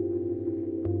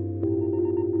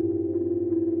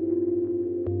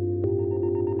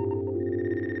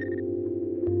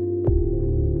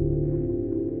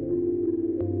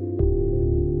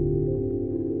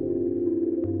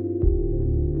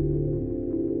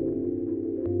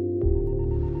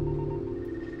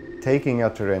 Taking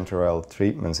antiretroviral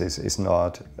treatments is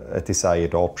not a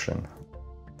desired option.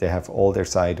 They have all their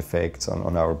side effects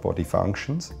on our body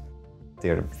functions.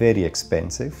 They're very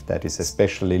expensive. That is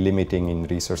especially limiting in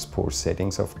resource-poor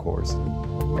settings, of course.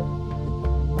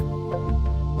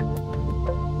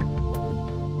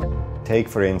 Take,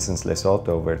 for instance,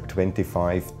 Lesotho, where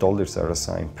 $25 are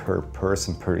assigned per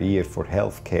person per year for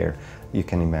healthcare. You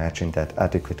can imagine that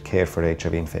adequate care for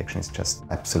HIV infection is just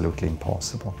absolutely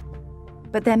impossible.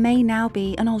 But there may now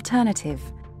be an alternative.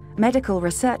 Medical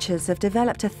researchers have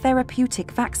developed a therapeutic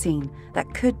vaccine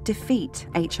that could defeat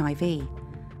HIV.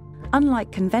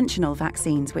 Unlike conventional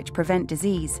vaccines which prevent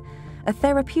disease, a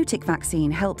therapeutic vaccine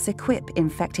helps equip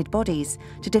infected bodies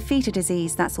to defeat a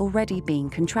disease that's already been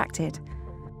contracted.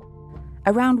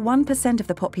 Around 1% of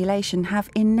the population have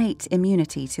innate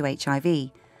immunity to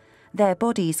HIV. Their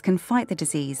bodies can fight the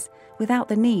disease without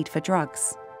the need for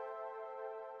drugs.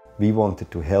 We wanted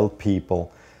to help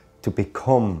people to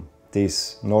become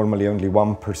this normally only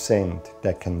 1%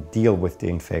 that can deal with the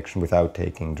infection without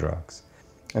taking drugs.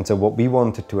 And so what we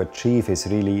wanted to achieve is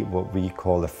really what we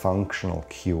call a functional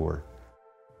cure.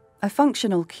 A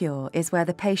functional cure is where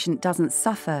the patient doesn't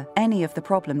suffer any of the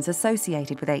problems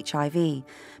associated with HIV,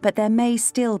 but there may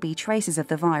still be traces of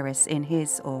the virus in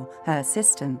his or her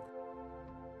system.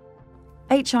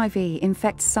 HIV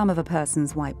infects some of a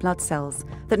person's white blood cells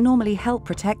that normally help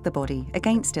protect the body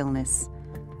against illness.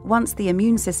 Once the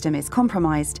immune system is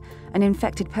compromised, an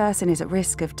infected person is at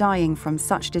risk of dying from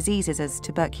such diseases as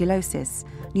tuberculosis,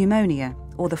 pneumonia,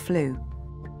 or the flu.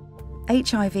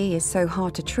 HIV is so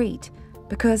hard to treat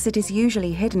because it is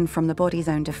usually hidden from the body's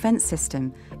own defense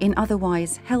system in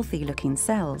otherwise healthy-looking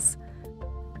cells.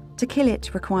 To kill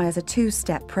it requires a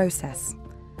two-step process.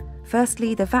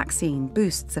 Firstly, the vaccine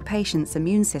boosts a patient's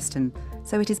immune system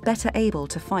so it is better able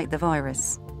to fight the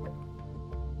virus.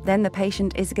 Then the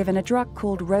patient is given a drug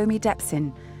called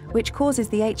romidepsin, which causes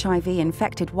the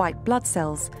HIV-infected white blood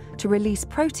cells to release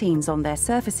proteins on their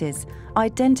surfaces,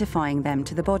 identifying them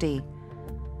to the body.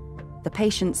 The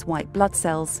patient's white blood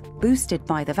cells, boosted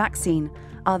by the vaccine,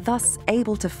 are thus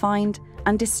able to find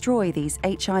and destroy these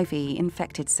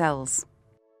HIV-infected cells.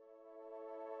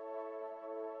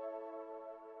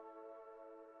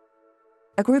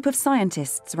 A group of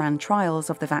scientists ran trials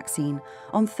of the vaccine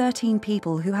on 13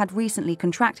 people who had recently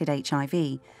contracted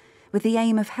HIV, with the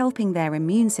aim of helping their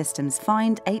immune systems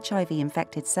find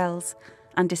HIV-infected cells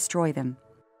and destroy them.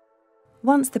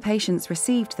 Once the patients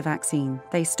received the vaccine,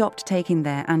 they stopped taking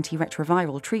their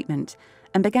antiretroviral treatment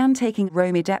and began taking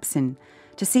romidepsin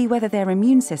to see whether their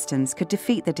immune systems could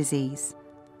defeat the disease.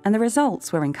 And the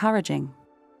results were encouraging.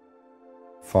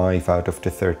 5 out of the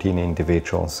 13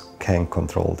 individuals can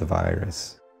control the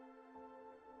virus.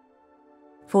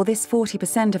 For this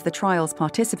 40% of the trial's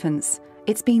participants,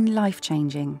 it's been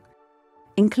life-changing,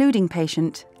 including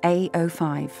patient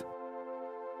A05.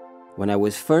 When I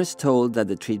was first told that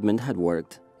the treatment had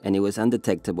worked and it was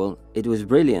undetectable, it was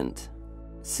brilliant.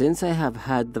 Since I have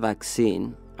had the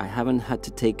vaccine, I haven't had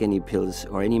to take any pills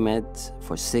or any meds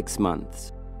for 6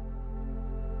 months.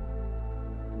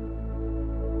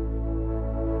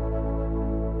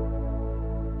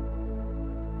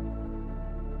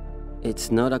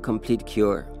 It's not a complete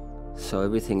cure, so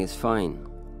everything is fine.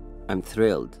 I'm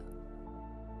thrilled.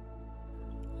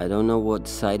 I don't know what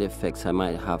side effects I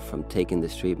might have from taking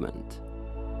this treatment.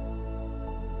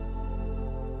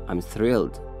 I'm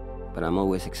thrilled, but I'm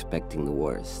always expecting the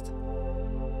worst.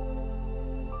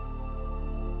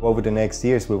 Over the next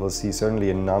years, we will see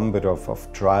certainly a number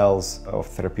of trials of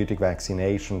therapeutic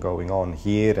vaccination going on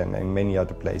here and in many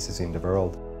other places in the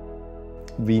world.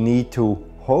 We need to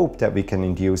hope that we can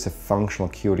induce a functional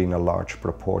cure in a large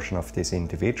proportion of these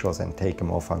individuals and take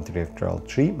them off antiretroviral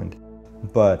treatment.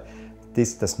 But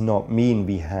this does not mean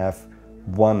we have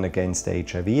won against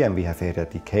HIV and we have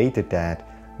eradicated that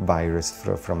virus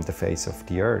from the face of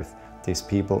the earth. These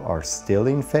people are still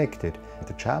infected.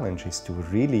 The challenge is to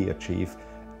really achieve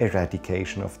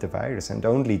eradication of the virus, and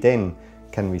only then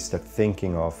can we start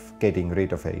thinking of getting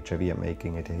rid of HIV and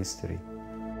making it history.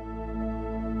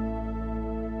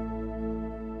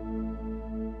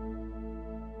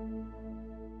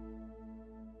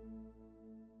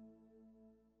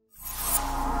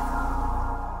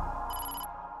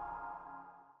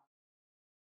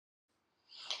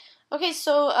 Okay,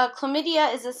 so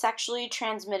chlamydia is a sexually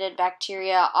transmitted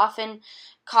bacteria, often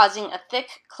causing a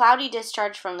thick, cloudy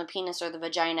discharge from the penis or the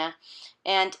vagina,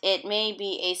 and it may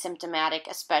be asymptomatic,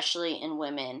 especially in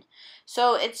women.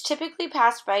 So it's typically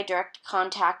passed by direct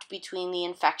contact between the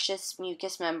infectious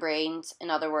mucous membranes, in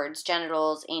other words,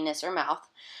 genitals, anus, or mouth,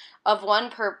 of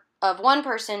one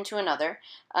person to another.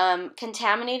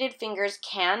 Contaminated fingers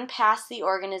can pass the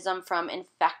organism from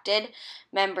infected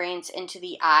membranes into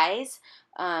the eyes,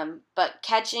 but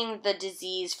catching the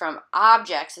disease from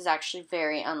objects is actually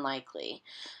very unlikely.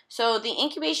 So the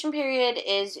incubation period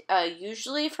is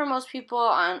usually for most people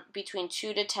on between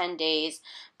 2 to 10 days,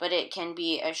 but it can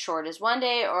be as short as 1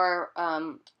 day or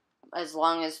as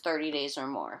long as 30 days or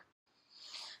more.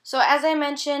 So as I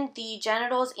mentioned, the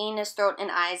genitals, anus, throat,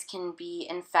 and eyes can be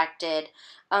infected.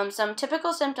 Some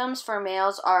typical symptoms for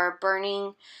males are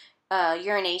burning,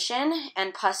 urination,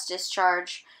 and pus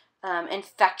discharge,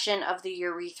 infection of the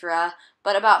urethra,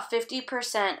 but about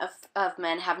 50% of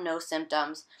men have no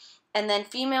symptoms. And then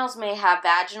females may have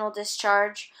vaginal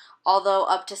discharge, although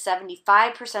up to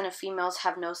 75% of females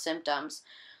have no symptoms.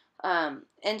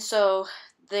 And so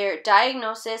their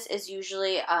diagnosis is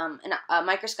usually a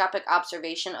microscopic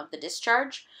observation of the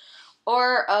discharge,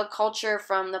 or a culture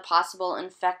from the possible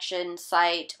infection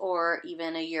site, or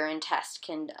even a urine test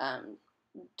can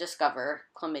discover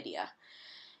chlamydia.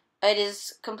 It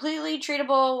is completely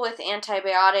treatable with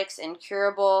antibiotics and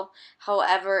curable.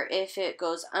 However, if it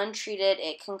goes untreated,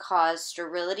 it can cause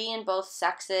sterility in both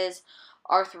sexes,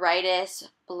 arthritis,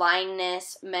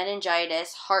 blindness,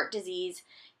 meningitis, heart disease,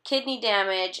 kidney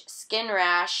damage, skin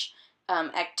rash,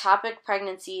 ectopic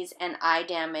pregnancies, and eye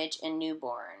damage in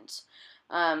newborns.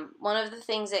 One of the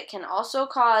things it can also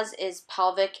cause is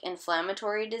pelvic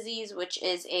inflammatory disease, which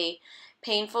is a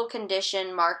painful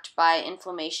condition marked by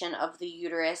inflammation of the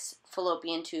uterus,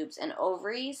 fallopian tubes, and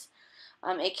ovaries.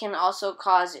 It can also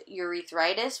cause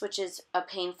urethritis, which is a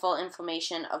painful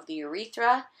inflammation of the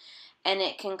urethra, and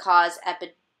it can cause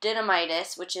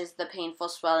epididymitis, which is the painful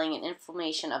swelling and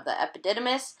inflammation of the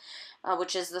epididymis,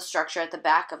 which is the structure at the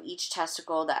back of each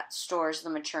testicle that stores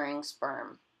the maturing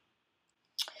sperm.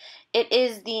 It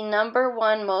is the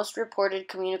 #1 most reported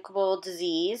communicable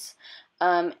disease.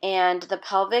 and the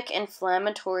pelvic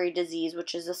inflammatory disease,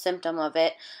 which is a symptom of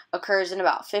it, occurs in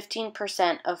about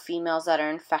 15% of females that are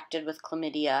infected with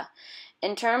chlamydia.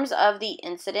 In terms of the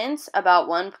incidence, about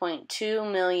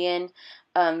 1.2 million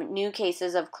new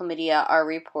cases of chlamydia are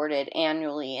reported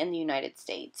annually in the United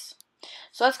States.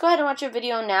 So let's go ahead and watch a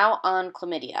video now on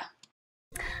chlamydia.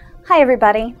 Hi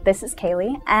everybody, this is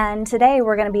Kaylee, and today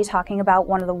we're going to be talking about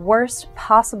one of the worst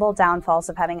possible downfalls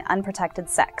of having unprotected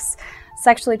sex,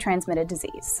 sexually transmitted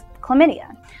disease,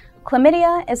 chlamydia.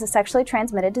 Chlamydia is a sexually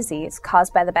transmitted disease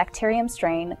caused by the bacterium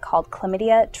strain called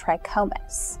Chlamydia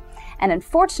trichomonas. And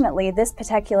unfortunately, this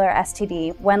particular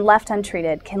STD, when left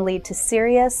untreated, can lead to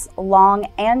serious, long,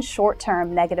 and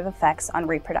short-term negative effects on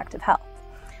reproductive health.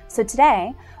 So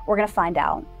today, we're going to find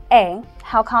out A,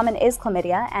 how common is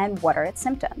chlamydia and what are its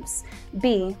symptoms?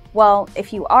 B, well,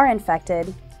 if you are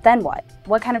infected, then what?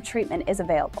 What kind of treatment is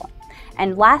available?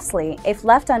 And lastly, if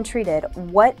left untreated,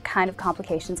 what kind of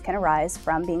complications can arise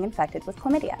from being infected with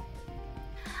chlamydia?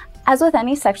 As with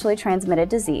any sexually transmitted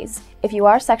disease, if you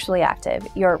are sexually active,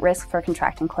 you're at risk for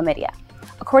contracting chlamydia.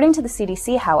 According to the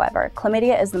CDC, however,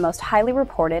 chlamydia is the most highly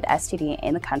reported STD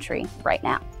in the country right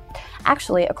now.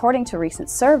 Actually, according to a recent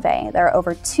survey, there are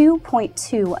over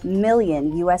 2.2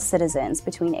 million U.S. citizens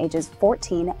between ages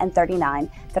 14 and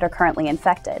 39 that are currently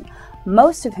infected,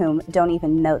 most of whom don't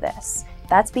even know this.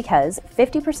 That's because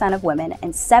 50% of women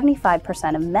and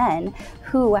 75% of men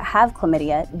who have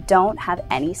chlamydia don't have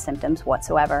any symptoms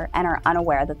whatsoever and are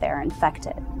unaware that they are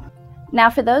infected. Now,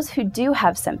 for those who do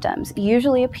have symptoms,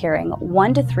 usually appearing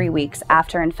 1 to 3 weeks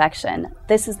after infection,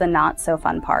 this is the not so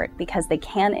fun part because they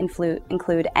can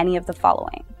include any of the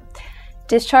following: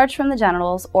 discharge from the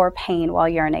genitals or pain while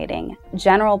urinating,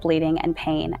 general bleeding and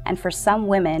pain, and for some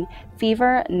women,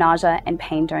 fever, nausea, and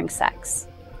pain during sex.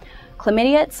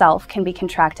 Chlamydia itself can be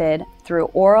contracted through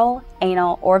oral,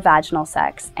 anal, or vaginal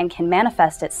sex and can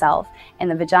manifest itself in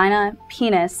the vagina,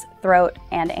 penis, throat,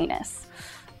 and anus.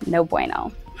 No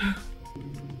bueno.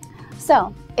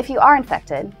 So, if you are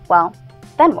infected, well,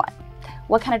 then what?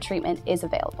 What kind of treatment is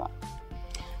available?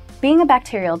 Being a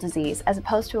bacterial disease as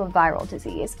opposed to a viral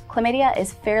disease, chlamydia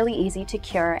is fairly easy to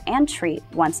cure and treat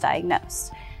once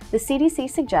diagnosed. The CDC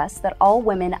suggests that all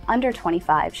women under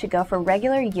 25 should go for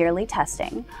regular yearly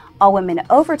testing, all women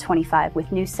over 25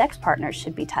 with new sex partners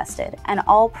should be tested, and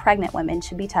all pregnant women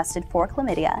should be tested for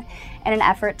chlamydia in an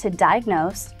effort to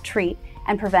diagnose, treat,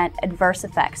 and prevent adverse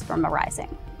effects from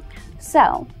arising.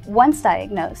 So, once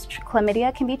diagnosed,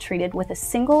 chlamydia can be treated with a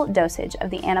single dosage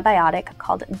of the antibiotic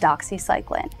called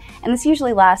doxycycline, and this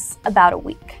usually lasts about a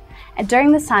week. And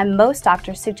during this time, most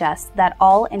doctors suggest that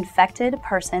all infected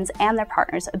persons and their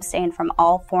partners abstain from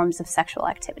all forms of sexual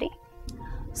activity.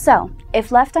 So,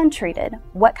 if left untreated,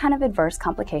 what kind of adverse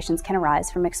complications can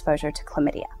arise from exposure to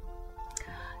chlamydia?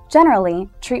 Generally,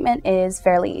 treatment is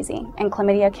fairly easy, and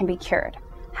chlamydia can be cured.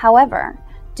 However,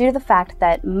 due to the fact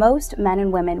that most men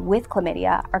and women with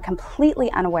chlamydia are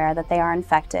completely unaware that they are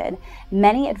infected,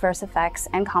 many adverse effects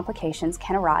and complications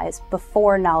can arise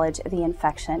before knowledge of the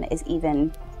infection is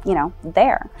even,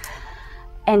 there.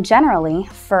 And generally,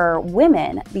 for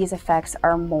women, these effects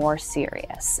are more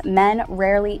serious. Men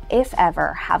rarely, if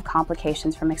ever, have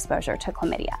complications from exposure to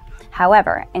chlamydia.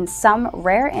 However, in some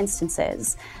rare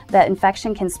instances, the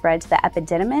infection can spread to the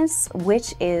epididymis,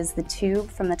 which is the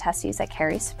tube from the testes that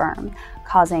carries sperm,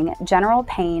 causing general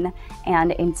pain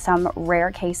and, in some rare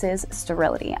cases,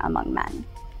 sterility among men.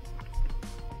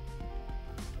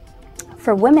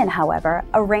 For women, however,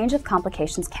 a range of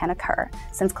complications can occur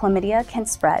since chlamydia can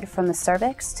spread from the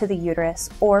cervix to the uterus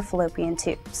or fallopian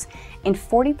tubes. In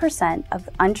 40% of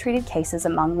untreated cases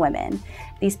among women,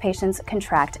 these patients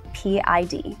contract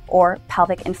PID, or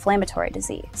pelvic inflammatory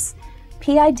disease.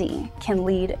 PID can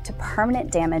lead to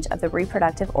permanent damage of the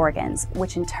reproductive organs,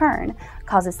 which in turn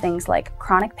causes things like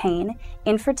chronic pain,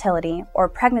 infertility, or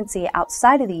pregnancy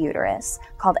outside of the uterus,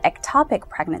 called ectopic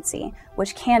pregnancy,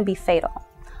 which can be fatal.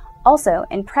 Also,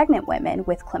 in pregnant women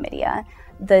with chlamydia,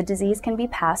 the disease can be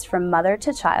passed from mother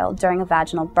to child during a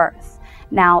vaginal birth.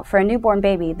 Now, for a newborn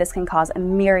baby, this can cause a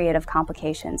myriad of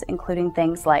complications, including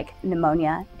things like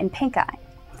pneumonia and pink eye.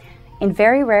 In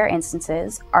very rare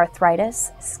instances,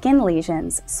 arthritis, skin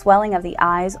lesions, swelling of the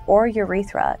eyes, or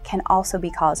urethra can also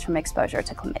be caused from exposure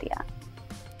to chlamydia.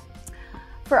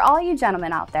 For all you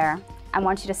gentlemen out there, I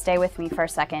want you to stay with me for a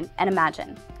second and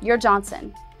imagine you're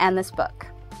Johnson and this book.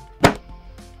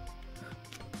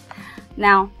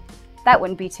 Now, that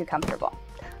wouldn't be too comfortable.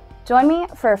 Join me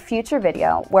for a future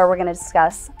video where we're going to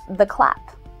discuss the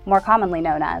clap, more commonly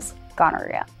known as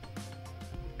gonorrhea.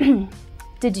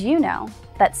 Did you know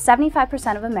that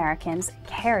 75% of Americans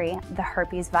carry the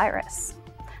herpes virus?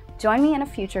 Join me in a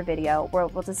future video where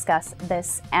we'll discuss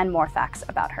this and more facts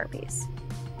about herpes.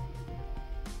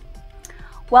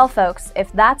 Well, folks,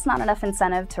 if that's not enough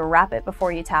incentive to wrap it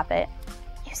before you tap it,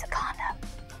 use a condom,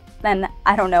 then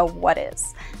I don't know what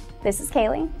is. This is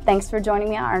Kaylee. Thanks for joining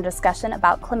me on our discussion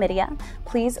about chlamydia.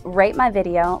 Please rate my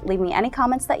video, leave me any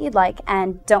comments that you'd like,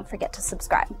 and don't forget to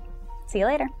subscribe. See you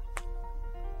later.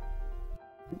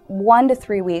 1 to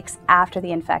 3 weeks after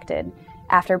being infected,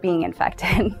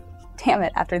 damn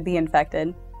it, after the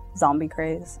infected, zombie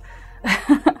craze.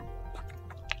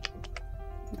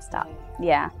 Stop.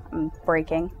 Yeah, I'm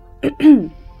breaking.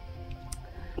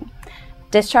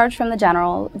 Discharge from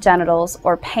the genitals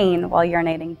or pain while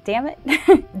urinating. Damn it,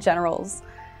 genitals.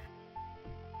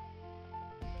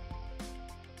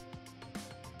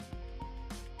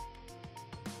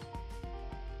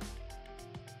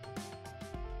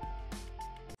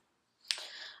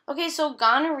 Okay, so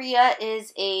gonorrhea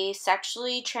is a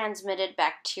sexually transmitted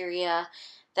bacteria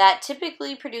that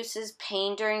typically produces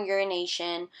pain during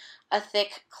urination, a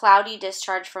thick, cloudy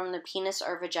discharge from the penis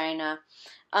or vagina,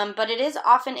 but it is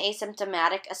often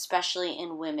asymptomatic, especially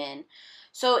in women.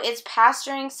 So it's passed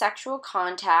during sexual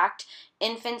contact.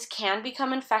 Infants can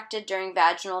become infected during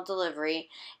vaginal delivery.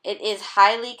 It is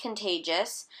highly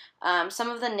contagious. Some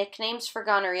of the nicknames for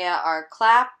gonorrhea are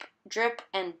clap, drip,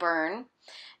 and burn.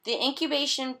 The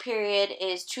incubation period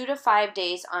is 2 to 5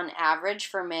 days on average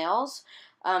for males,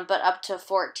 but up to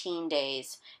 14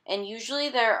 days. And usually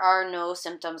there are no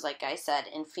symptoms, like I said,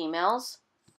 in females.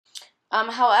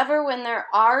 However, when there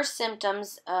are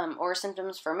symptoms or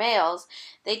symptoms for males,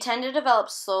 they tend to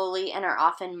develop slowly and are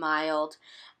often mild.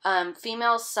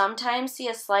 Females sometimes see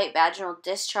a slight vaginal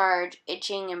discharge,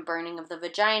 itching and burning of the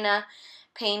vagina,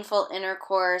 painful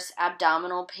intercourse,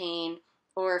 abdominal pain,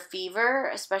 or fever,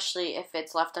 especially if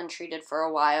it's left untreated for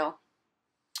a while.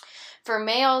 For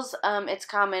males, it's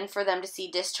common for them to see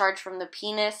discharge from the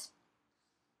penis,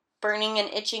 burning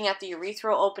and itching at the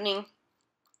urethral opening,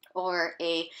 or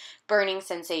a burning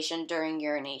sensation during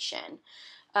urination.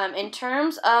 In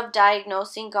terms of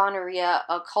diagnosing gonorrhea,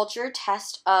 a culture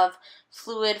test of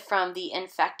fluid from the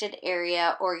infected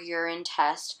area or urine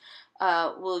test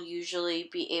will usually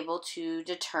be able to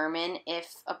determine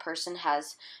if a person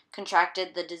has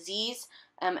contracted the disease,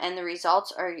 and the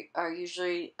results are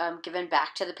usually given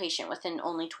back to the patient within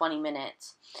only 20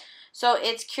 minutes. So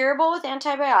it's curable with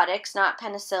antibiotics, not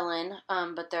penicillin,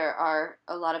 but there are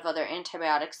a lot of other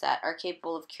antibiotics that are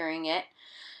capable of curing it.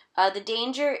 The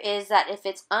danger is that if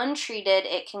it's untreated,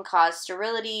 it can cause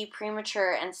sterility,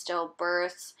 premature and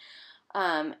stillbirths,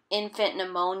 infant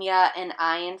pneumonia, and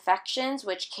eye infections,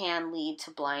 which can lead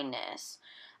to blindness.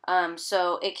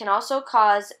 So it can also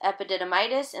cause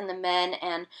epididymitis in the men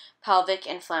and pelvic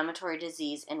inflammatory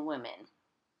disease in women.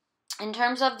 In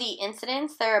terms of the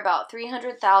incidence, there are about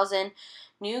 300,000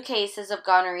 new cases of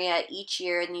gonorrhea each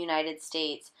year in the United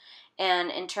States. And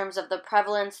in terms of the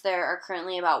prevalence, there are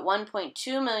currently about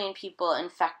 1.2 million people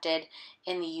infected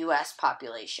in the U.S.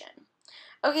 population.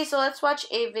 Okay, so let's watch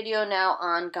a video now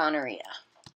on gonorrhea.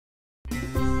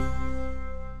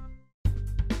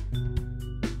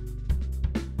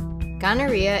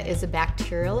 Gonorrhea is a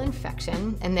bacterial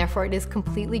infection, and therefore it is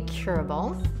completely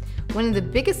curable. One of the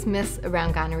biggest myths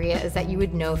around gonorrhea is that you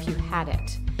would know if you had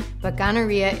it. But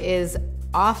gonorrhea is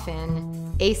often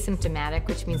asymptomatic,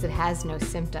 which means it has no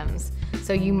symptoms.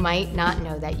 So you might not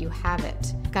know that you have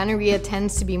it. Gonorrhea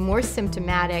tends to be more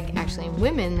symptomatic actually in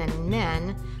women than in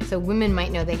men. So women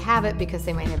might know they have it because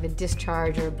they might have a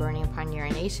discharge or a burning upon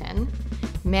urination.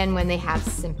 Men, when they have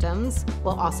symptoms,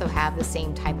 will also have the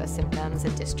same type of symptoms, a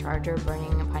discharge or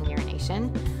burning upon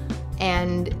urination.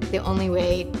 And the only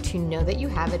way to know that you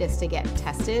have it is to get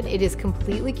tested. It is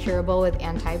completely curable with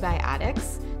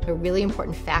antibiotics. A really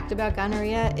important fact about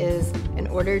gonorrhea is in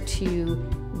order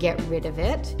to get rid of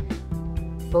it,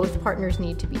 both partners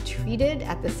need to be treated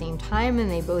at the same time,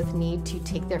 and they both need to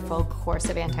take their full course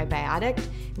of antibiotic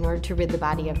in order to rid the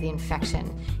body of the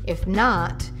infection. If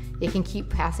not, they can keep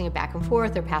passing it back and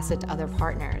forth or pass it to other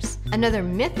partners. Another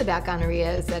myth about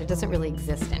gonorrhea is that it doesn't really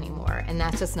exist anymore, and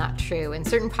that's just not true. In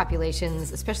certain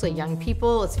populations, especially young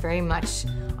people, it's very much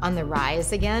on the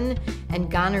rise again, and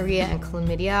gonorrhea and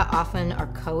chlamydia often are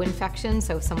co-infections,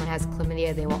 so if someone has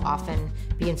chlamydia, they will often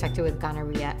be infected with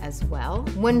gonorrhea as well.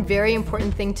 One very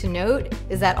important thing to note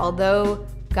is that although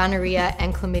gonorrhea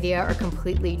and chlamydia are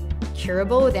completely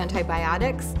curable with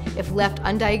antibiotics, if left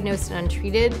undiagnosed and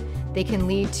untreated, they can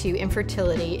lead to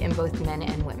infertility in both men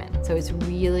and women. So it's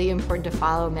really important to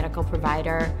follow medical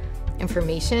provider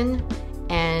information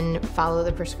and follow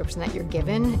the prescription that you're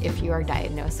given if you are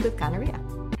diagnosed with gonorrhea.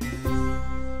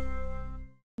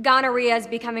 Gonorrhea is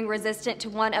becoming resistant to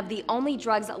one of the only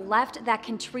drugs left that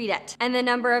can treat it. And the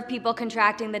number of people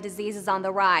contracting the disease is on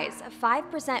the rise.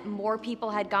 5% more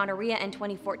people had gonorrhea in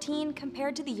 2014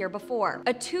 compared to the year before.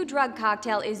 A 2-drug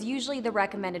cocktail is usually the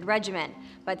recommended regimen,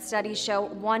 but studies show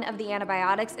one of the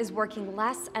antibiotics is working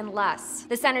less and less.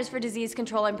 The Centers for Disease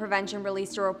Control and Prevention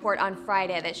released a report on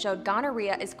Friday that showed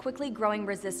gonorrhea is quickly growing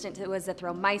resistant to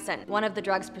azithromycin, one of the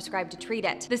drugs prescribed to treat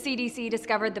it. The CDC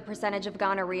discovered the percentage of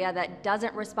gonorrhea that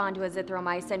doesn't respond to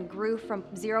azithromycin grew from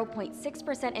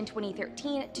 0.6% in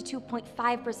 2013 to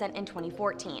 2.5% in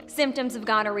 2014. Symptoms of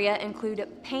gonorrhea include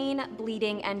pain,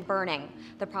 bleeding, and burning.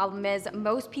 The problem is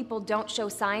most people don't show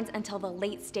signs until the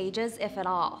late stages, if at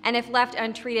all. And if left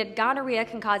untreated, gonorrhea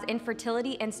can cause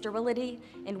infertility and sterility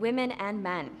in women and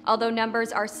men. Although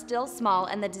numbers are still small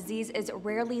and the disease is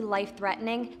rarely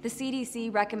life-threatening, the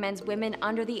CDC recommends women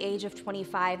under the age of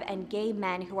 25 and gay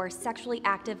men who are sexually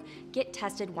active get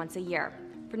tested once a year.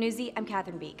 For Newsy, I'm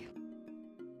Catherine Beek.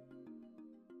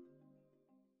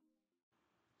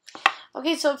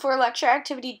 Okay, so for lecture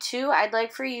activity 2, I'd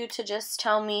like for you to just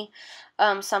tell me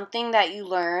something that you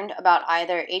learned about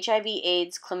either HIV,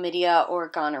 AIDS, chlamydia, or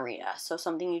gonorrhea. So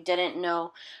something you didn't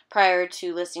know prior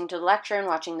to listening to the lecture and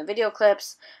watching the video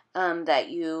clips that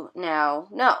you now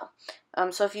know.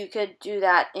 So if you could do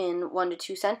that in 1 to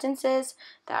 2 sentences,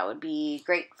 that would be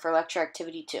great for lecture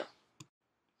activity 2.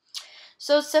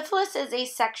 So syphilis is a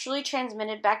sexually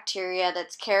transmitted bacteria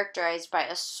that's characterized by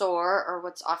a sore, or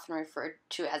what's often referred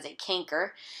to as a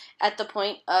canker, at the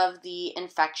point of the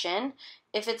infection.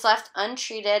 If it's left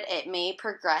untreated, it may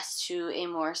progress to a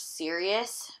more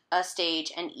serious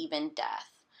stage and even death.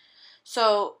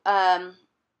 So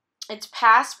it's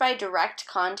passed by direct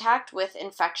contact with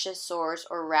infectious sores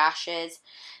or rashes.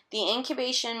 The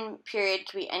incubation period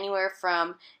can be anywhere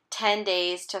from 10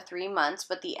 days to 3 months,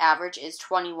 but the average is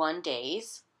 21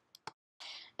 days.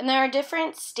 And there are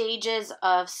different stages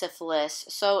of syphilis.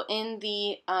 So in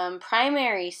the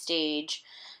primary stage,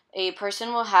 a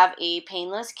person will have a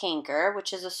painless canker,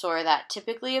 which is a sore that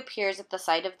typically appears at the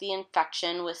site of the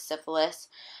infection with syphilis.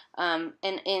 And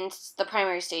in the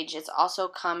primary stage, it's also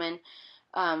common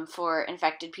for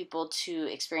infected people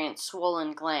to experience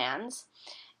swollen glands.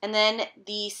 And then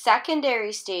the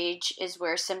secondary stage is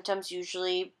where symptoms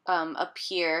usually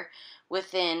appear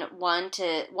within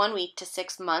 1 week to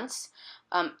 6 months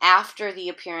after the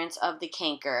appearance of the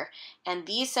canker. And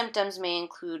these symptoms may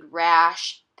include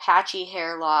rash, patchy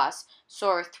hair loss,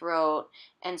 sore throat,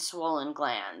 and swollen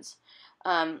glands.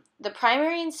 The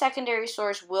primary and secondary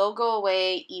sores will go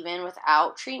away even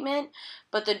without treatment,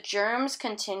 but the germs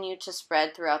continue to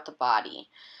spread throughout the body.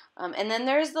 And then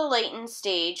there's the latent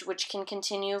stage, which can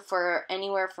continue for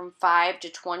anywhere from 5 to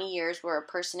 20 years where a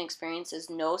person experiences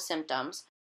no symptoms.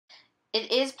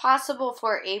 It is possible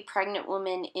for a pregnant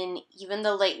woman in even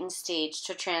the latent stage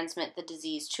to transmit the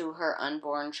disease to her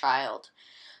unborn child.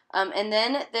 And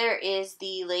then there is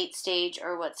the late stage,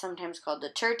 or what's sometimes called the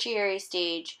tertiary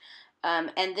stage.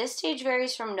 And this stage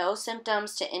varies from no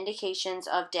symptoms to indications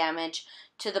of damage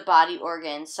to the body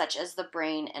organs, such as the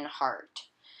brain and heart.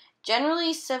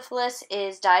 Generally, syphilis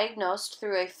is diagnosed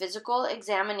through a physical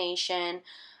examination,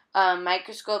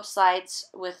 microscope slides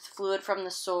with fluid from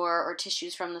the sore or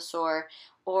tissues from the sore,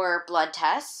 or blood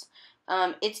tests.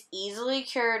 It's easily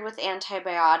cured with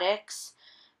antibiotics.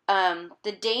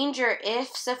 The danger if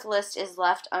syphilis is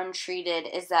left untreated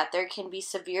is that there can be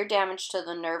severe damage to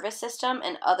the nervous system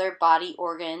and other body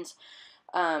organs,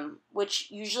 which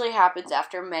usually happens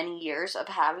after many years of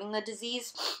having the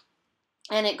disease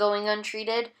and it going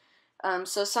untreated.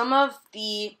 So some of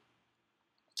the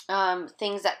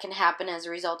things that can happen as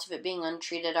a result of it being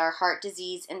untreated are heart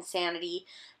disease, insanity,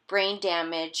 brain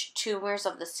damage, tumors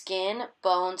of the skin,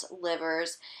 bones,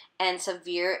 livers, and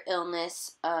severe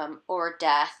illness or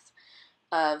death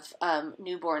of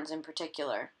newborns in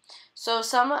particular. So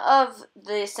some of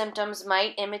the symptoms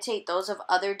might imitate those of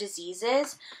other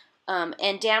diseases,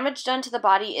 and damage done to the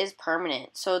body is permanent.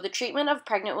 So the treatment of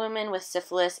pregnant women with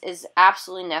syphilis is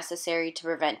absolutely necessary to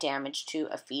prevent damage to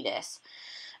a fetus.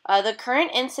 The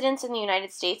current incidence in the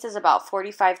United States is about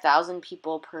 45,000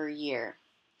 people per year.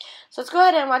 So let's go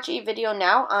ahead and watch a video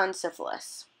now on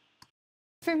syphilis.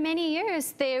 For many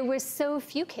years, there were so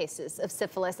few cases of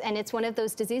syphilis, and it's one of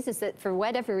those diseases that, for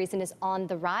whatever reason, is on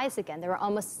the rise again. There were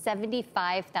almost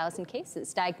 75,000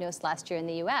 cases diagnosed last year in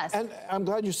the U.S. And I'm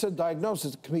glad you said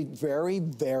diagnosis. It can be very,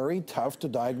 very tough to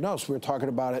diagnose. We were talking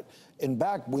about it in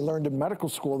back. We learned in medical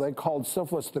school they called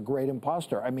syphilis the great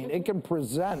imposter. I mean, it can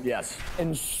present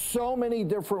in so many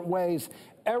different ways.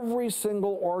 Every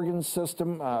single organ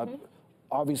system,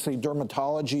 obviously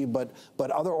dermatology,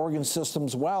 but other organ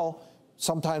systems, well,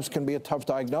 sometimes can be a tough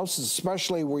diagnosis,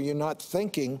 especially where you're not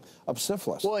thinking of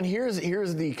syphilis. Well, and here's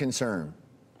the concern.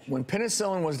 When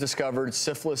penicillin was discovered,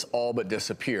 syphilis all but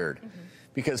disappeared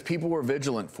because people were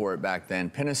vigilant for it back then.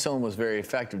 Penicillin was very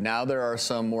effective. Now there are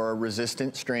some more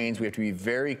resistant strains we have to be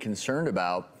very concerned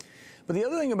about. But the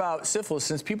other thing about syphilis,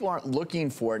 since people aren't looking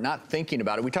for it, not thinking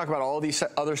about it, we talk about all these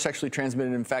other sexually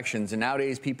transmitted infections, and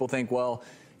nowadays people think, well,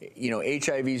 you know,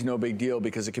 HIV is no big deal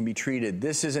because it can be treated.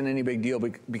 This isn't any big deal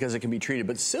because it can be treated.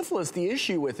 But syphilis, the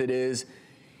issue with it is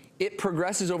it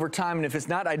progresses over time, and if it's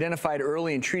not identified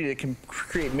early and treated, it can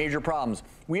create major problems.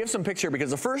 We have some picture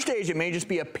because the first stage, it may just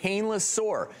be a painless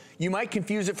sore. You might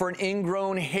confuse it for an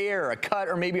ingrown hair, a cut,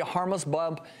 or maybe a harmless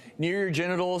bump near your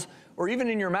genitals or even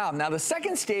in your mouth. Now, the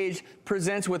second stage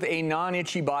presents with a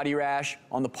non-itchy body rash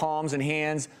on the palms and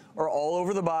hands or all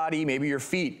over the body, maybe your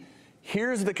feet.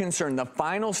 Here's the concern. The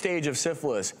final stage of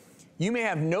syphilis, you may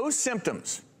have no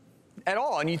symptoms at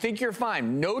all, and you think you're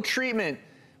fine, no treatment,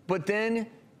 but then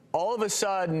all of a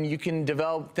sudden you can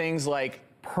develop things like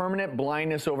permanent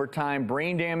blindness over time,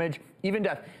 brain damage, even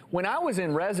death. When I was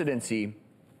in residency,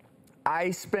 I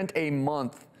spent a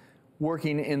month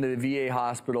working in the VA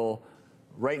hospital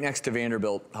right next to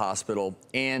Vanderbilt Hospital,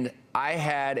 and I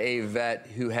had a vet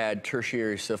who had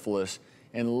tertiary syphilis.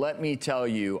 And let me tell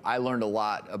you, I learned a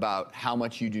lot about how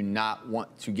much you do not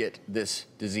want to get this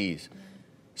disease.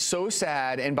 So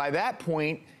sad. And by that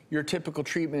point, your typical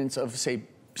treatments of, say,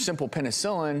 simple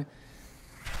penicillin,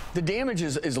 the damage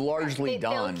is largely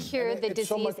done. They'll cure the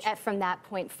disease from that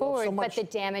point forward, but the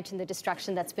damage and the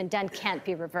destruction that's been done can't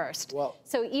be reversed.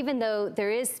 So even though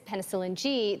there is penicillin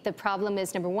G, the problem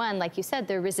is, number one, like you said,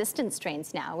 there are resistant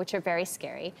strains now, which are very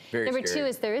scary. Number two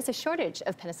is there is a shortage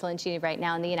of penicillin G right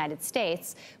now in the United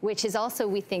States, which is also,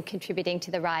 we think, contributing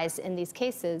to the rise in these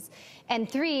cases. And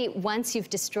three, once you've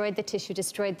destroyed the tissue,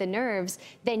 destroyed the nerves,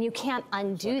 then you can't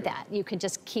undo that. You can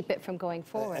just keep it from going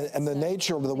forward. And the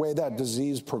nature of the way that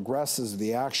disease progresses,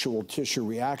 the actual tissue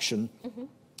reaction,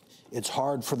 it's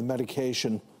hard for the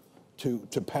medication to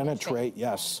penetrate.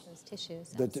 Yes, those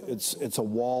tissues, it's a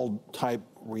walled type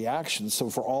reaction. So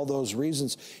for all those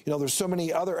reasons, you know, there's so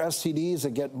many other STDs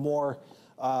that get more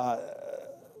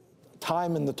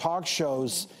time in the talk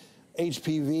shows,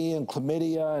 HPV and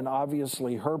chlamydia and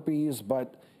obviously herpes.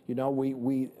 But you know,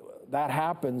 we that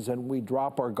happens and we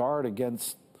drop our guard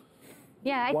against.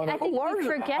 Yeah, I think we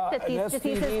forget that these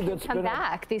diseases can come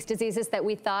back. These diseases that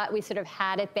we thought we sort of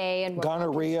had at bay and were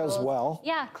gonorrhea as well.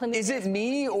 Yeah, chlamydia. Is it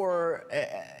me, or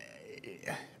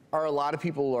are a lot of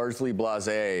people largely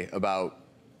blasé about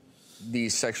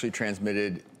these sexually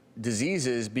transmitted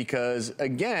diseases? Because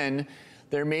again,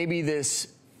 there may be this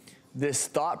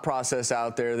thought process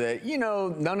out there that, you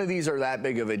know, none of these are that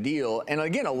big of a deal. And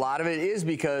again, a lot of it is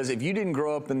because if you didn't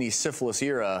grow up in the syphilis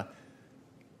era,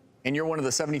 and you're one of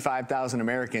the 75,000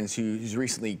 Americans who's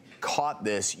recently caught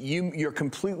this, you're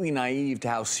completely naive to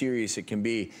how serious it can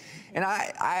be. And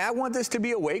I want this to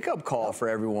be a wake-up call for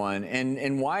everyone,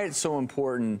 and why it's so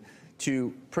important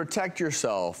to protect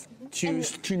yourself,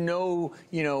 to know,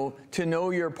 you know, to know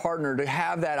your partner, to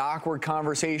have that awkward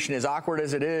conversation, as awkward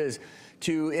as it is,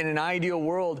 to, in an ideal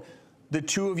world, the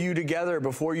two of you together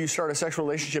before you start a sexual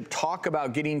relationship, talk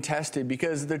about getting tested,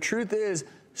 because the truth is,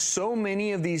 so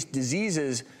many of these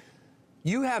diseases,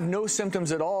 you have no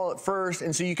symptoms at all at first,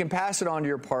 and so you can pass it on to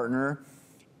your partner.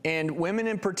 And women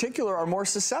in particular are more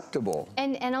susceptible.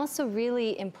 And also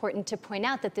really important to point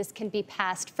out that this can be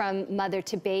passed from mother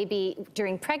to baby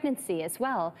during pregnancy as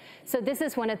well. So this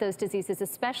is one of those diseases,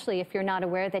 especially if you're not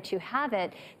aware that you have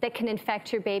it, that can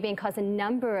infect your baby and cause a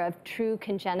number of true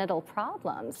congenital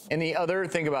problems. And the other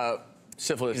thing about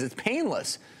syphilis is it's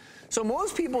painless. So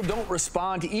most people don't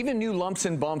respond to even new lumps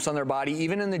and bumps on their body,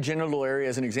 even in the genital area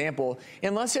as an example,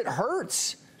 unless it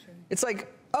hurts. It's like,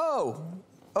 oh,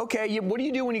 okay, what do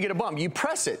you do when you get a bump? You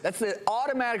press it. That's the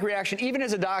automatic reaction, even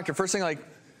as a doctor. First thing, like,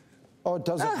 oh, it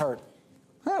doesn't hurt.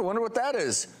 I wonder what that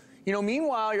is. You know,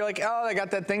 meanwhile, you're like, oh, I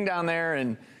got that thing down there.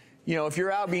 And, you know, if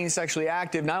you're out being sexually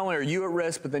active, not only are you at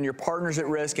risk, but then your partner's at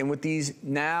risk. And with these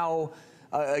now,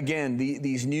 again,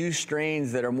 these new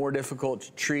strains that are more difficult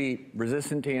to treat,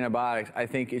 resistant to antibiotics, I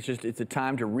think it's a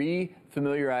time to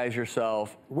re-familiarize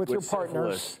yourself with your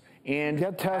partners and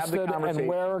get tested and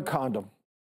wear a condom.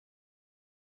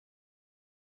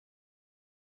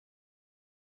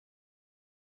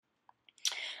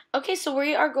 Okay, so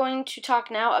we are going to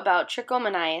talk now about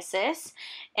trichomoniasis,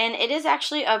 and it is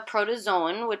actually a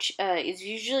protozoan, which is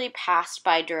usually passed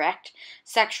by direct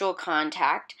sexual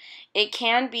contact. It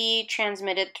can be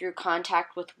transmitted through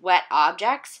contact with wet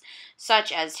objects,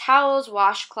 such as towels,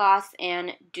 washcloths,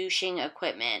 and douching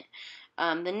equipment.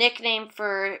 The nickname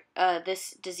for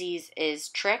this disease is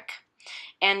trich.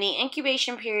 And the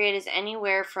incubation period is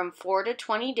anywhere from 4 to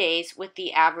 20 days, with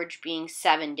the average being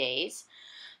 7 days.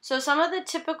 So some of the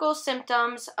typical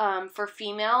symptoms for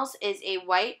females is a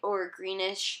white or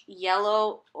greenish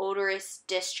yellow odorous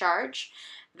discharge,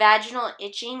 vaginal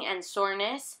itching and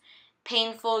soreness,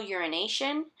 painful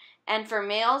urination, and for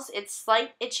males it's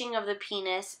slight itching of the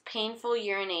penis, painful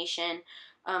urination,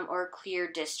 or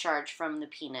clear discharge from the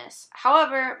penis.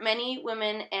 However, many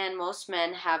women and most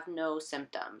men have no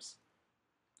symptoms.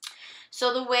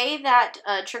 So the way that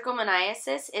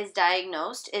trichomoniasis is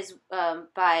diagnosed is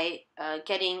by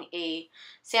getting a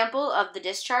sample of the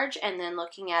discharge and then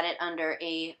looking at it under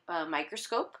a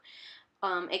microscope.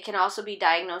 It can also be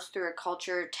diagnosed through a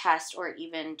culture test or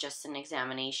even just an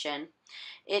examination.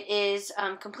 It is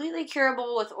completely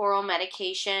curable with oral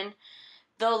medication.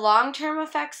 The long-term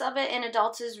effects of it in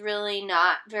adults is really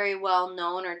not very well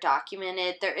known or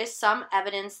documented. There is some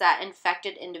evidence that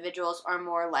infected individuals are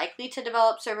more likely to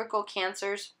develop cervical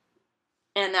cancers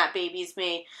and that babies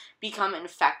may become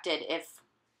infected if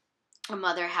a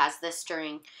mother has this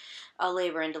during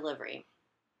labor and delivery.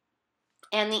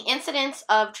 And the incidence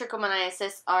of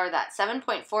trichomoniasis are that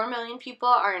 7.4 million people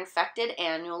are infected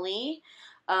annually,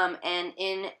 and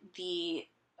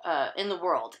in the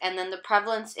world. And then the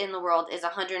prevalence in the world is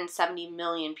 170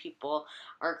 million people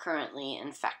are currently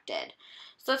infected.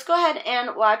 So let's go ahead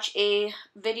and watch a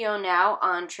video now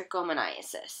on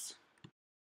trichomoniasis.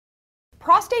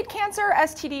 Prostate cancer,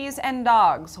 STDs, and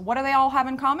dogs. What do they all have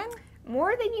in common?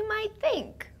 More than you might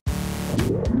think.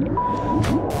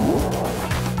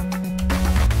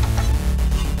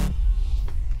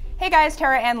 Hey guys,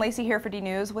 Tara and Lacey here for D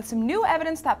News with some new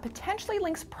evidence that potentially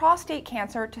links prostate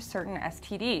cancer to certain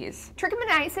STDs.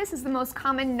 Trichomoniasis is the most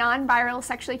common non-viral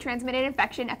sexually transmitted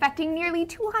infection affecting nearly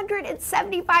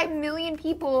 275 million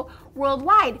people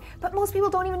worldwide. But most people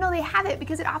don't even know they have it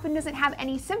because it often doesn't have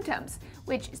any symptoms,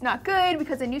 which is not good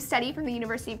because a new study from the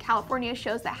University of California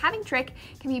shows that having trich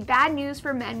can be bad news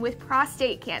for men with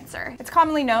prostate cancer. It's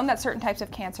commonly known that certain types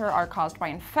of cancer are caused by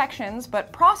infections,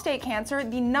 but prostate cancer,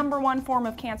 the #1 form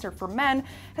of cancer for men,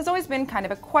 has always been kind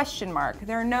of a question mark.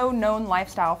 There are no known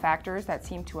lifestyle factors that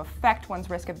seem to affect one's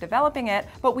risk of developing it,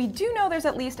 but we do know there's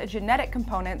at least a genetic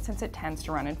component since it tends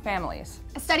to run in families.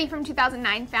 A study from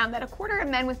 2009 found that a quarter of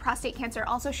men with prostate cancer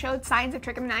also showed signs of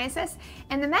trichomoniasis,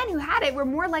 and the men who had it were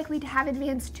more likely to have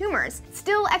advanced tumors.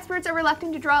 Still, experts are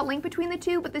reluctant to draw a link between the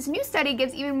two, but this new study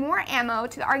gives even more ammo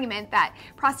to the argument that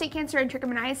prostate cancer and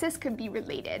trichomoniasis could be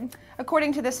related.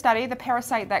 According to this study, the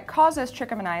parasite that causes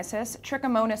trichomoniasis,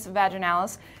 Trichomonas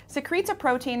vaginalis, secretes a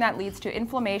protein that leads to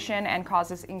inflammation and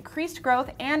causes increased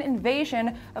growth and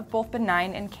invasion of both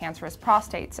benign and cancerous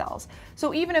prostate cells.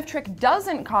 So even if trich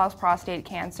doesn't cause prostate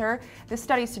cancer, this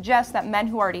study suggests that men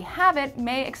who already have it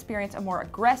may experience a more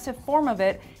aggressive form of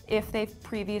it if they've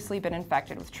previously been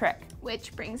infected with trich.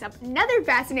 Which brings up another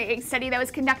fascinating study that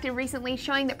was conducted recently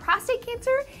showing that prostate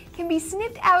cancer can be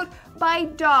sniffed out by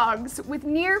dogs with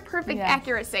near perfect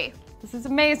accuracy. This is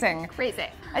amazing. Crazy.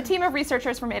 A team of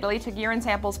researchers from Italy took urine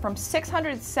samples from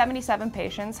 677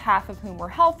 patients, half of whom were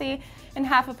healthy and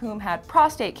half of whom had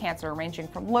prostate cancer, ranging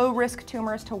from low-risk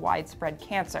tumors to widespread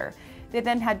cancer. They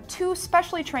then had 2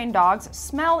 specially trained dogs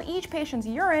smell each patient's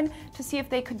urine to see if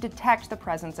they could detect the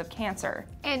presence of cancer.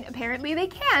 And apparently they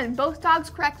can. Both dogs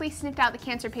correctly sniffed out the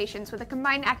cancer patients with a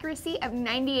combined accuracy of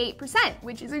 98%,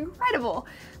 which is incredible.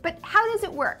 But how does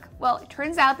it work? Well, it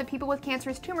turns out that people with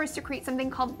cancerous tumors secrete something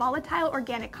called volatile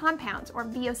organic compounds, or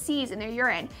VOCs, in their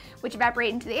urine, which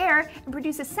evaporate into the air and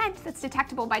produce a scent that's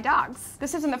detectable by dogs.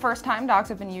 This isn't the first time dogs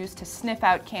have been used to sniff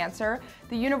out cancer.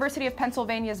 The University of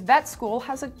Pennsylvania's vet school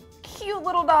has a cute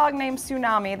little dog named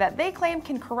Tsunami that they claim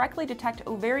can correctly detect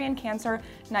ovarian cancer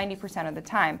 90% of the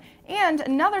time. And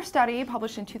another study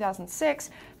published in 2006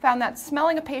 found that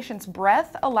smelling a patient's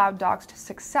breath allowed dogs to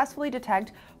successfully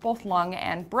detect both lung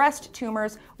and breast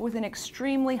tumors with an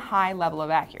extremely high level of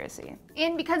accuracy.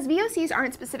 And because VOCs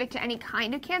aren't specific to any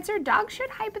kind of cancer, dogs should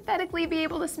hypothetically be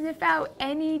able to sniff out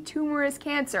any tumorous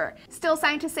cancer. Still,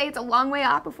 scientists say it's a long way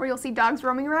off before you'll see dogs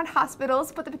roaming around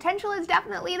hospitals, but the potential is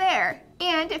definitely there.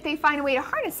 And if they find a way to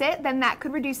harness it, then that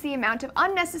could reduce the amount of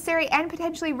unnecessary and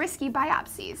potentially risky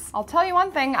biopsies. I'll tell you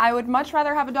one thing, I would much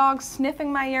rather have a dog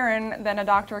sniffing my urine than a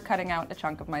doctor cutting out a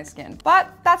chunk of my skin. But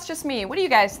that's just me. What do you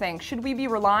guys think? Should we be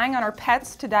relying on our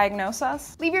pets to diagnose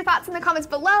us? Leave your thoughts in the comments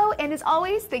below, and as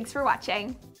always, thanks for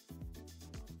watching.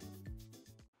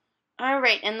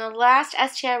 Alright, and the last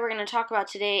STI we're going to talk about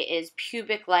today is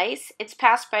pubic lice. It's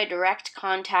passed by direct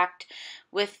contact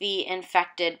with the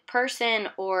infected person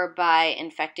or by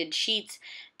infected sheets,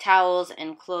 towels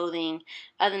and clothing.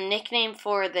 The nickname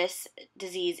for this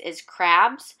disease is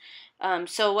crabs.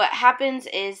 So what happens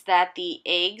is that the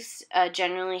eggs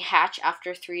generally hatch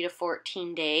after 3 to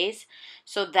 14 days.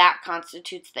 So that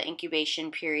constitutes the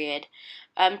incubation period.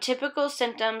 Typical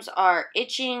symptoms are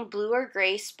itching, blue or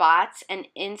gray spots, and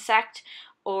insects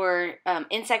or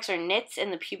nits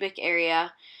in the pubic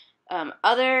area.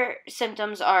 Other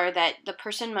symptoms are that the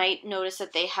person might notice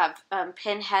that they have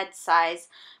pinhead-sized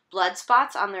blood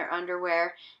spots on their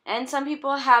underwear, and some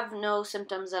people have no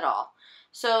symptoms at all.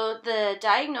 So the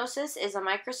diagnosis is a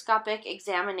microscopic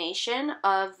examination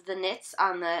of the nits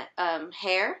on the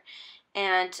hair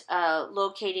and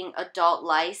locating adult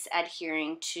lice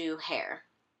adhering to hair.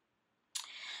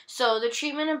 So the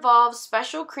treatment involves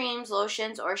special creams,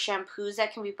 lotions, or shampoos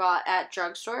that can be bought at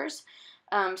drugstores.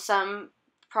 Some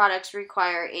products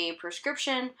require a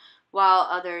prescription, while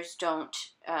others don't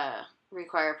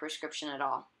require a prescription at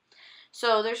all.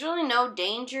 So there's really no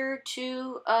danger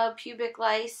to pubic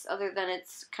lice other than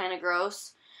it's kind of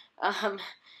gross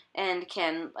and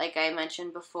can, like I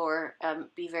mentioned before,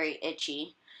 be very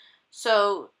itchy.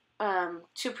 So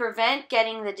to prevent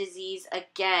getting the disease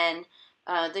again,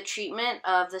 the treatment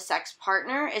of the sex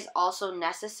partner is also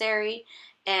necessary,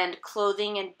 and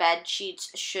clothing and bed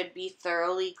sheets should be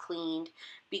thoroughly cleaned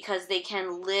because they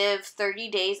can live 30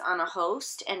 days on a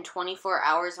host and 24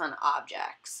 hours on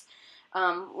objects.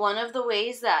 One of the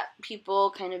ways that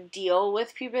people kind of deal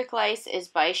with pubic lice is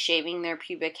by shaving their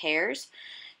pubic hairs.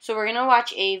 So we're going to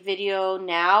watch a video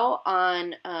now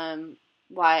on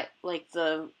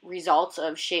the results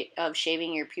of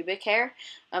shaving your pubic hair,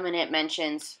 and it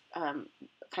mentions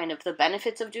kind of the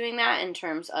benefits of doing that in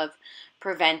terms of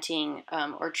preventing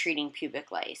or treating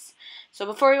pubic lice. So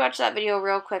before we watch that video,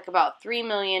 real quick, about 3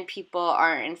 million people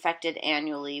are infected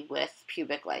annually with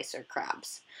pubic lice or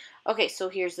crabs. Okay, so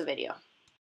here's the video.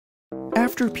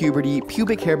 After puberty,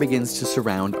 pubic hair begins to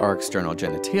surround our external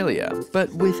genitalia.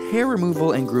 But with hair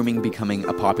removal and grooming becoming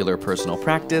a popular personal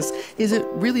practice, is it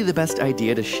really the best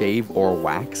idea to shave or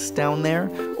wax down there?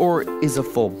 Or is a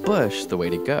full bush the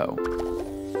way to go?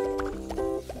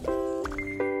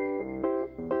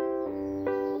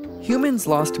 Humans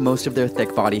lost most of their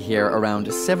thick body hair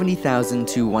around 70,000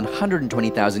 to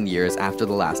 120,000 years after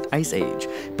the last ice age.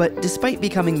 But despite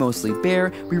becoming mostly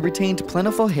bare, we retained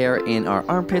plentiful hair in our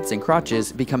armpits and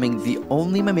crotches, becoming the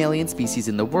only mammalian species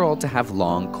in the world to have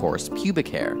long, coarse pubic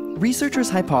hair.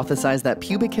 Researchers hypothesize that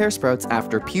pubic hair sprouts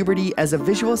after puberty as a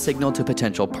visual signal to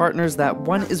potential partners that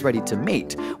one is ready to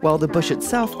mate, while the bush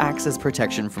itself acts as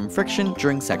protection from friction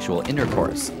during sexual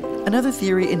intercourse. Another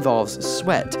theory involves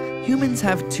sweat. Humans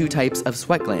have two types of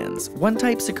sweat glands. One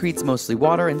type secretes mostly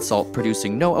water and salt,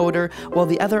 producing no odor, while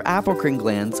the other apocrine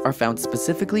glands are found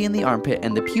specifically in the armpit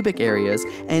and the pubic areas,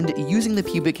 and using the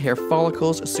pubic hair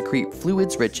follicles secrete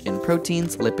fluids rich in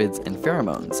proteins, lipids, and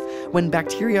pheromones. When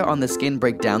bacteria on the skin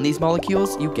break down these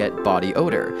molecules, you get body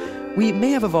odor. We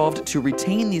may have evolved to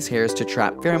retain these hairs to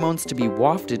trap pheromones to be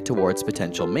wafted towards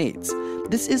potential mates.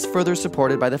 This is further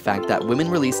supported by the fact that women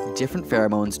release different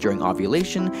pheromones during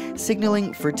ovulation,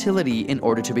 signaling fertility in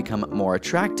order to become more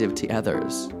attractive to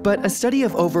others. But a study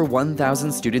of over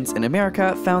 1,000 students in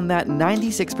America found that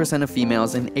 96% of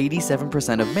females and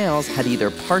 87% of males had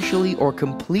either partially or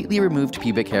completely removed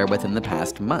pubic hair within the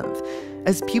past month.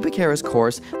 As pubic hair is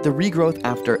coarse, the regrowth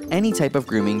after any type of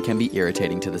grooming can be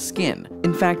irritating to the skin.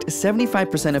 In fact,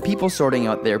 75% of people sorting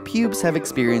out their pubes have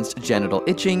experienced genital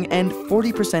itching, and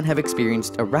 40% have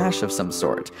experienced a rash of some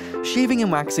sort. Shaving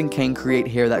and waxing can create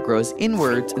hair that grows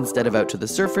inwards instead of out to the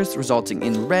surface, resulting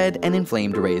in red and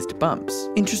inflamed raised bumps.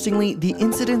 Interestingly, the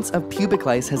incidence of pubic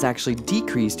lice has actually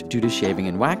decreased due to shaving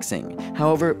and waxing.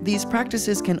 However, these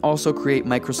practices can also create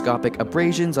microscopic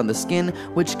abrasions on the skin,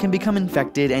 which can become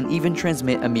infected and even transmit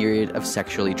a myriad of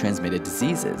sexually transmitted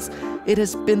diseases. It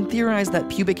has been theorized that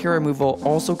pubic hair removal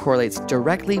also correlates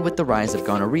directly with the rise of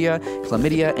gonorrhea,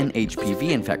 chlamydia, and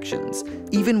HPV infections.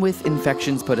 Even with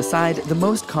infections put aside, the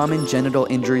most common genital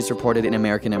injuries reported in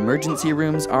American emergency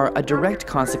rooms are a direct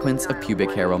consequence of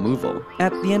pubic hair removal.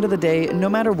 At the end of the day, no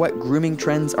matter what grooming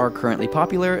trends are currently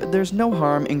popular, there's no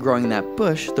harm in growing that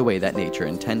bush the way that nature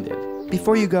intended.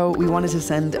 Before you go, we wanted to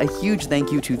send a huge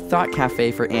thank you to Thought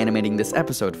Cafe for animating this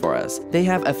episode for us. They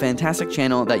have a fantastic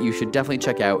channel that you should definitely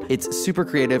check out. It's super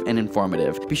creative and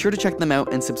informative. Be sure to check them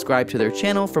out and subscribe to their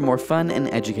channel for more fun and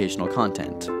educational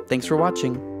content. Thanks for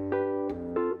watching.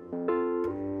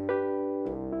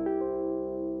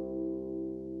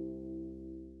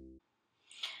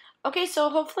 Okay, so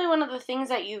hopefully one of the things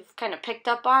that you've kind of picked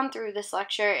up on through this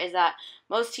lecture is that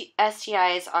most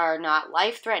STIs are not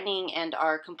life-threatening and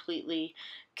are completely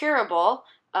curable.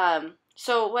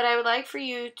 So what I would like for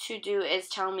you to do is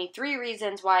tell me 3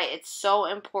 reasons why it's so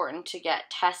important to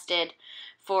get tested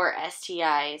for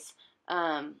STIs.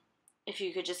 If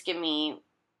you could just give me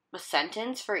a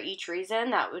sentence for each reason,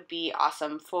 that would be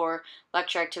awesome for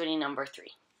lecture activity number 3.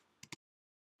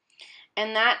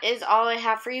 And that is all I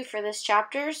have for you for this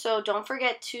chapter, so don't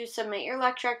forget to submit your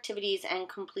lecture activities and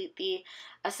complete the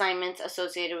assignments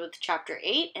associated with chapter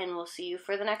 8, and we'll see you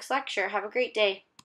for the next lecture. Have a great day.